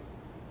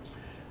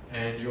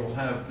 and you'll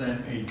have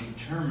then a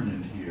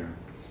determinant here.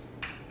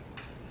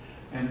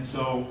 And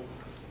so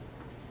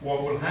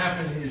what will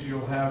happen is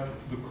you'll have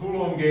the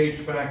Coulomb gauge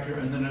factor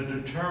and then a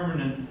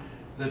determinant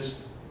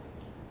that's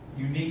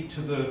unique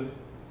to the,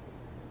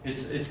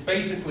 it's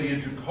basically a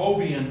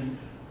Jacobian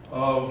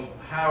of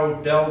how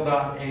del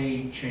dot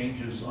A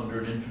changes under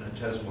an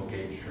infinitesimal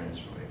gauge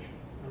transformation.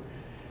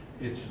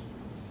 It's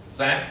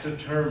that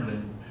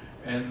determinant,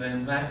 and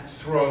then that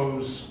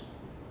throws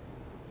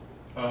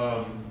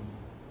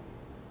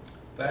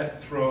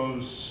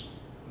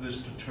this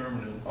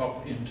determinant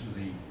up into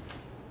the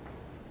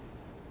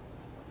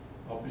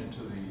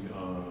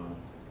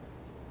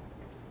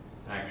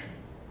action.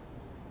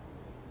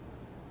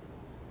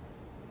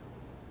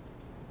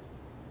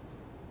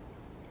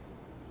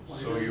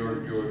 So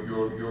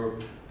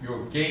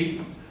your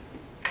gate,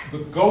 the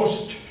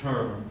ghost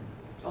term,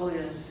 Oh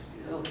yes,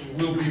 okay.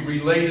 will be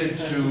related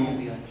That to will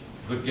be the action.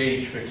 the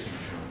gauge fixing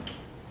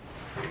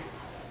term.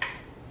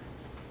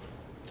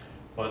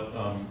 But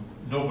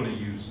nobody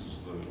uses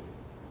the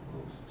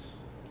ghosts.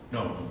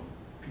 No,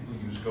 people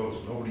use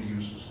ghosts. Nobody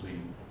uses the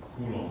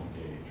Coulomb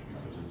gauge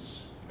because it's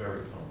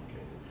very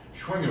complicated.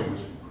 Schwinger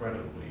was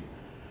incredibly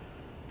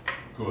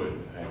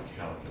good at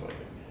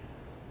calculating,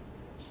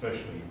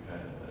 especially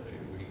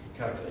he could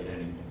calculate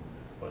anything,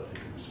 but if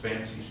it was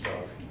fancy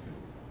stuff, he could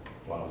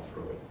plow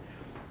through it.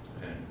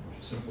 And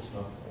simple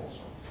stuff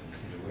also,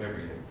 he could do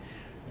everything.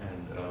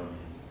 And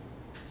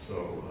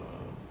so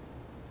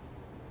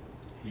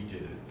he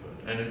did it,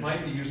 and it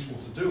might be useful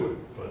to do it,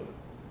 but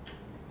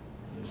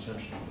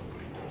essentially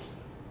nobody does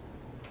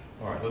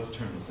that. All right, let's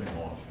turn the thing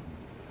off.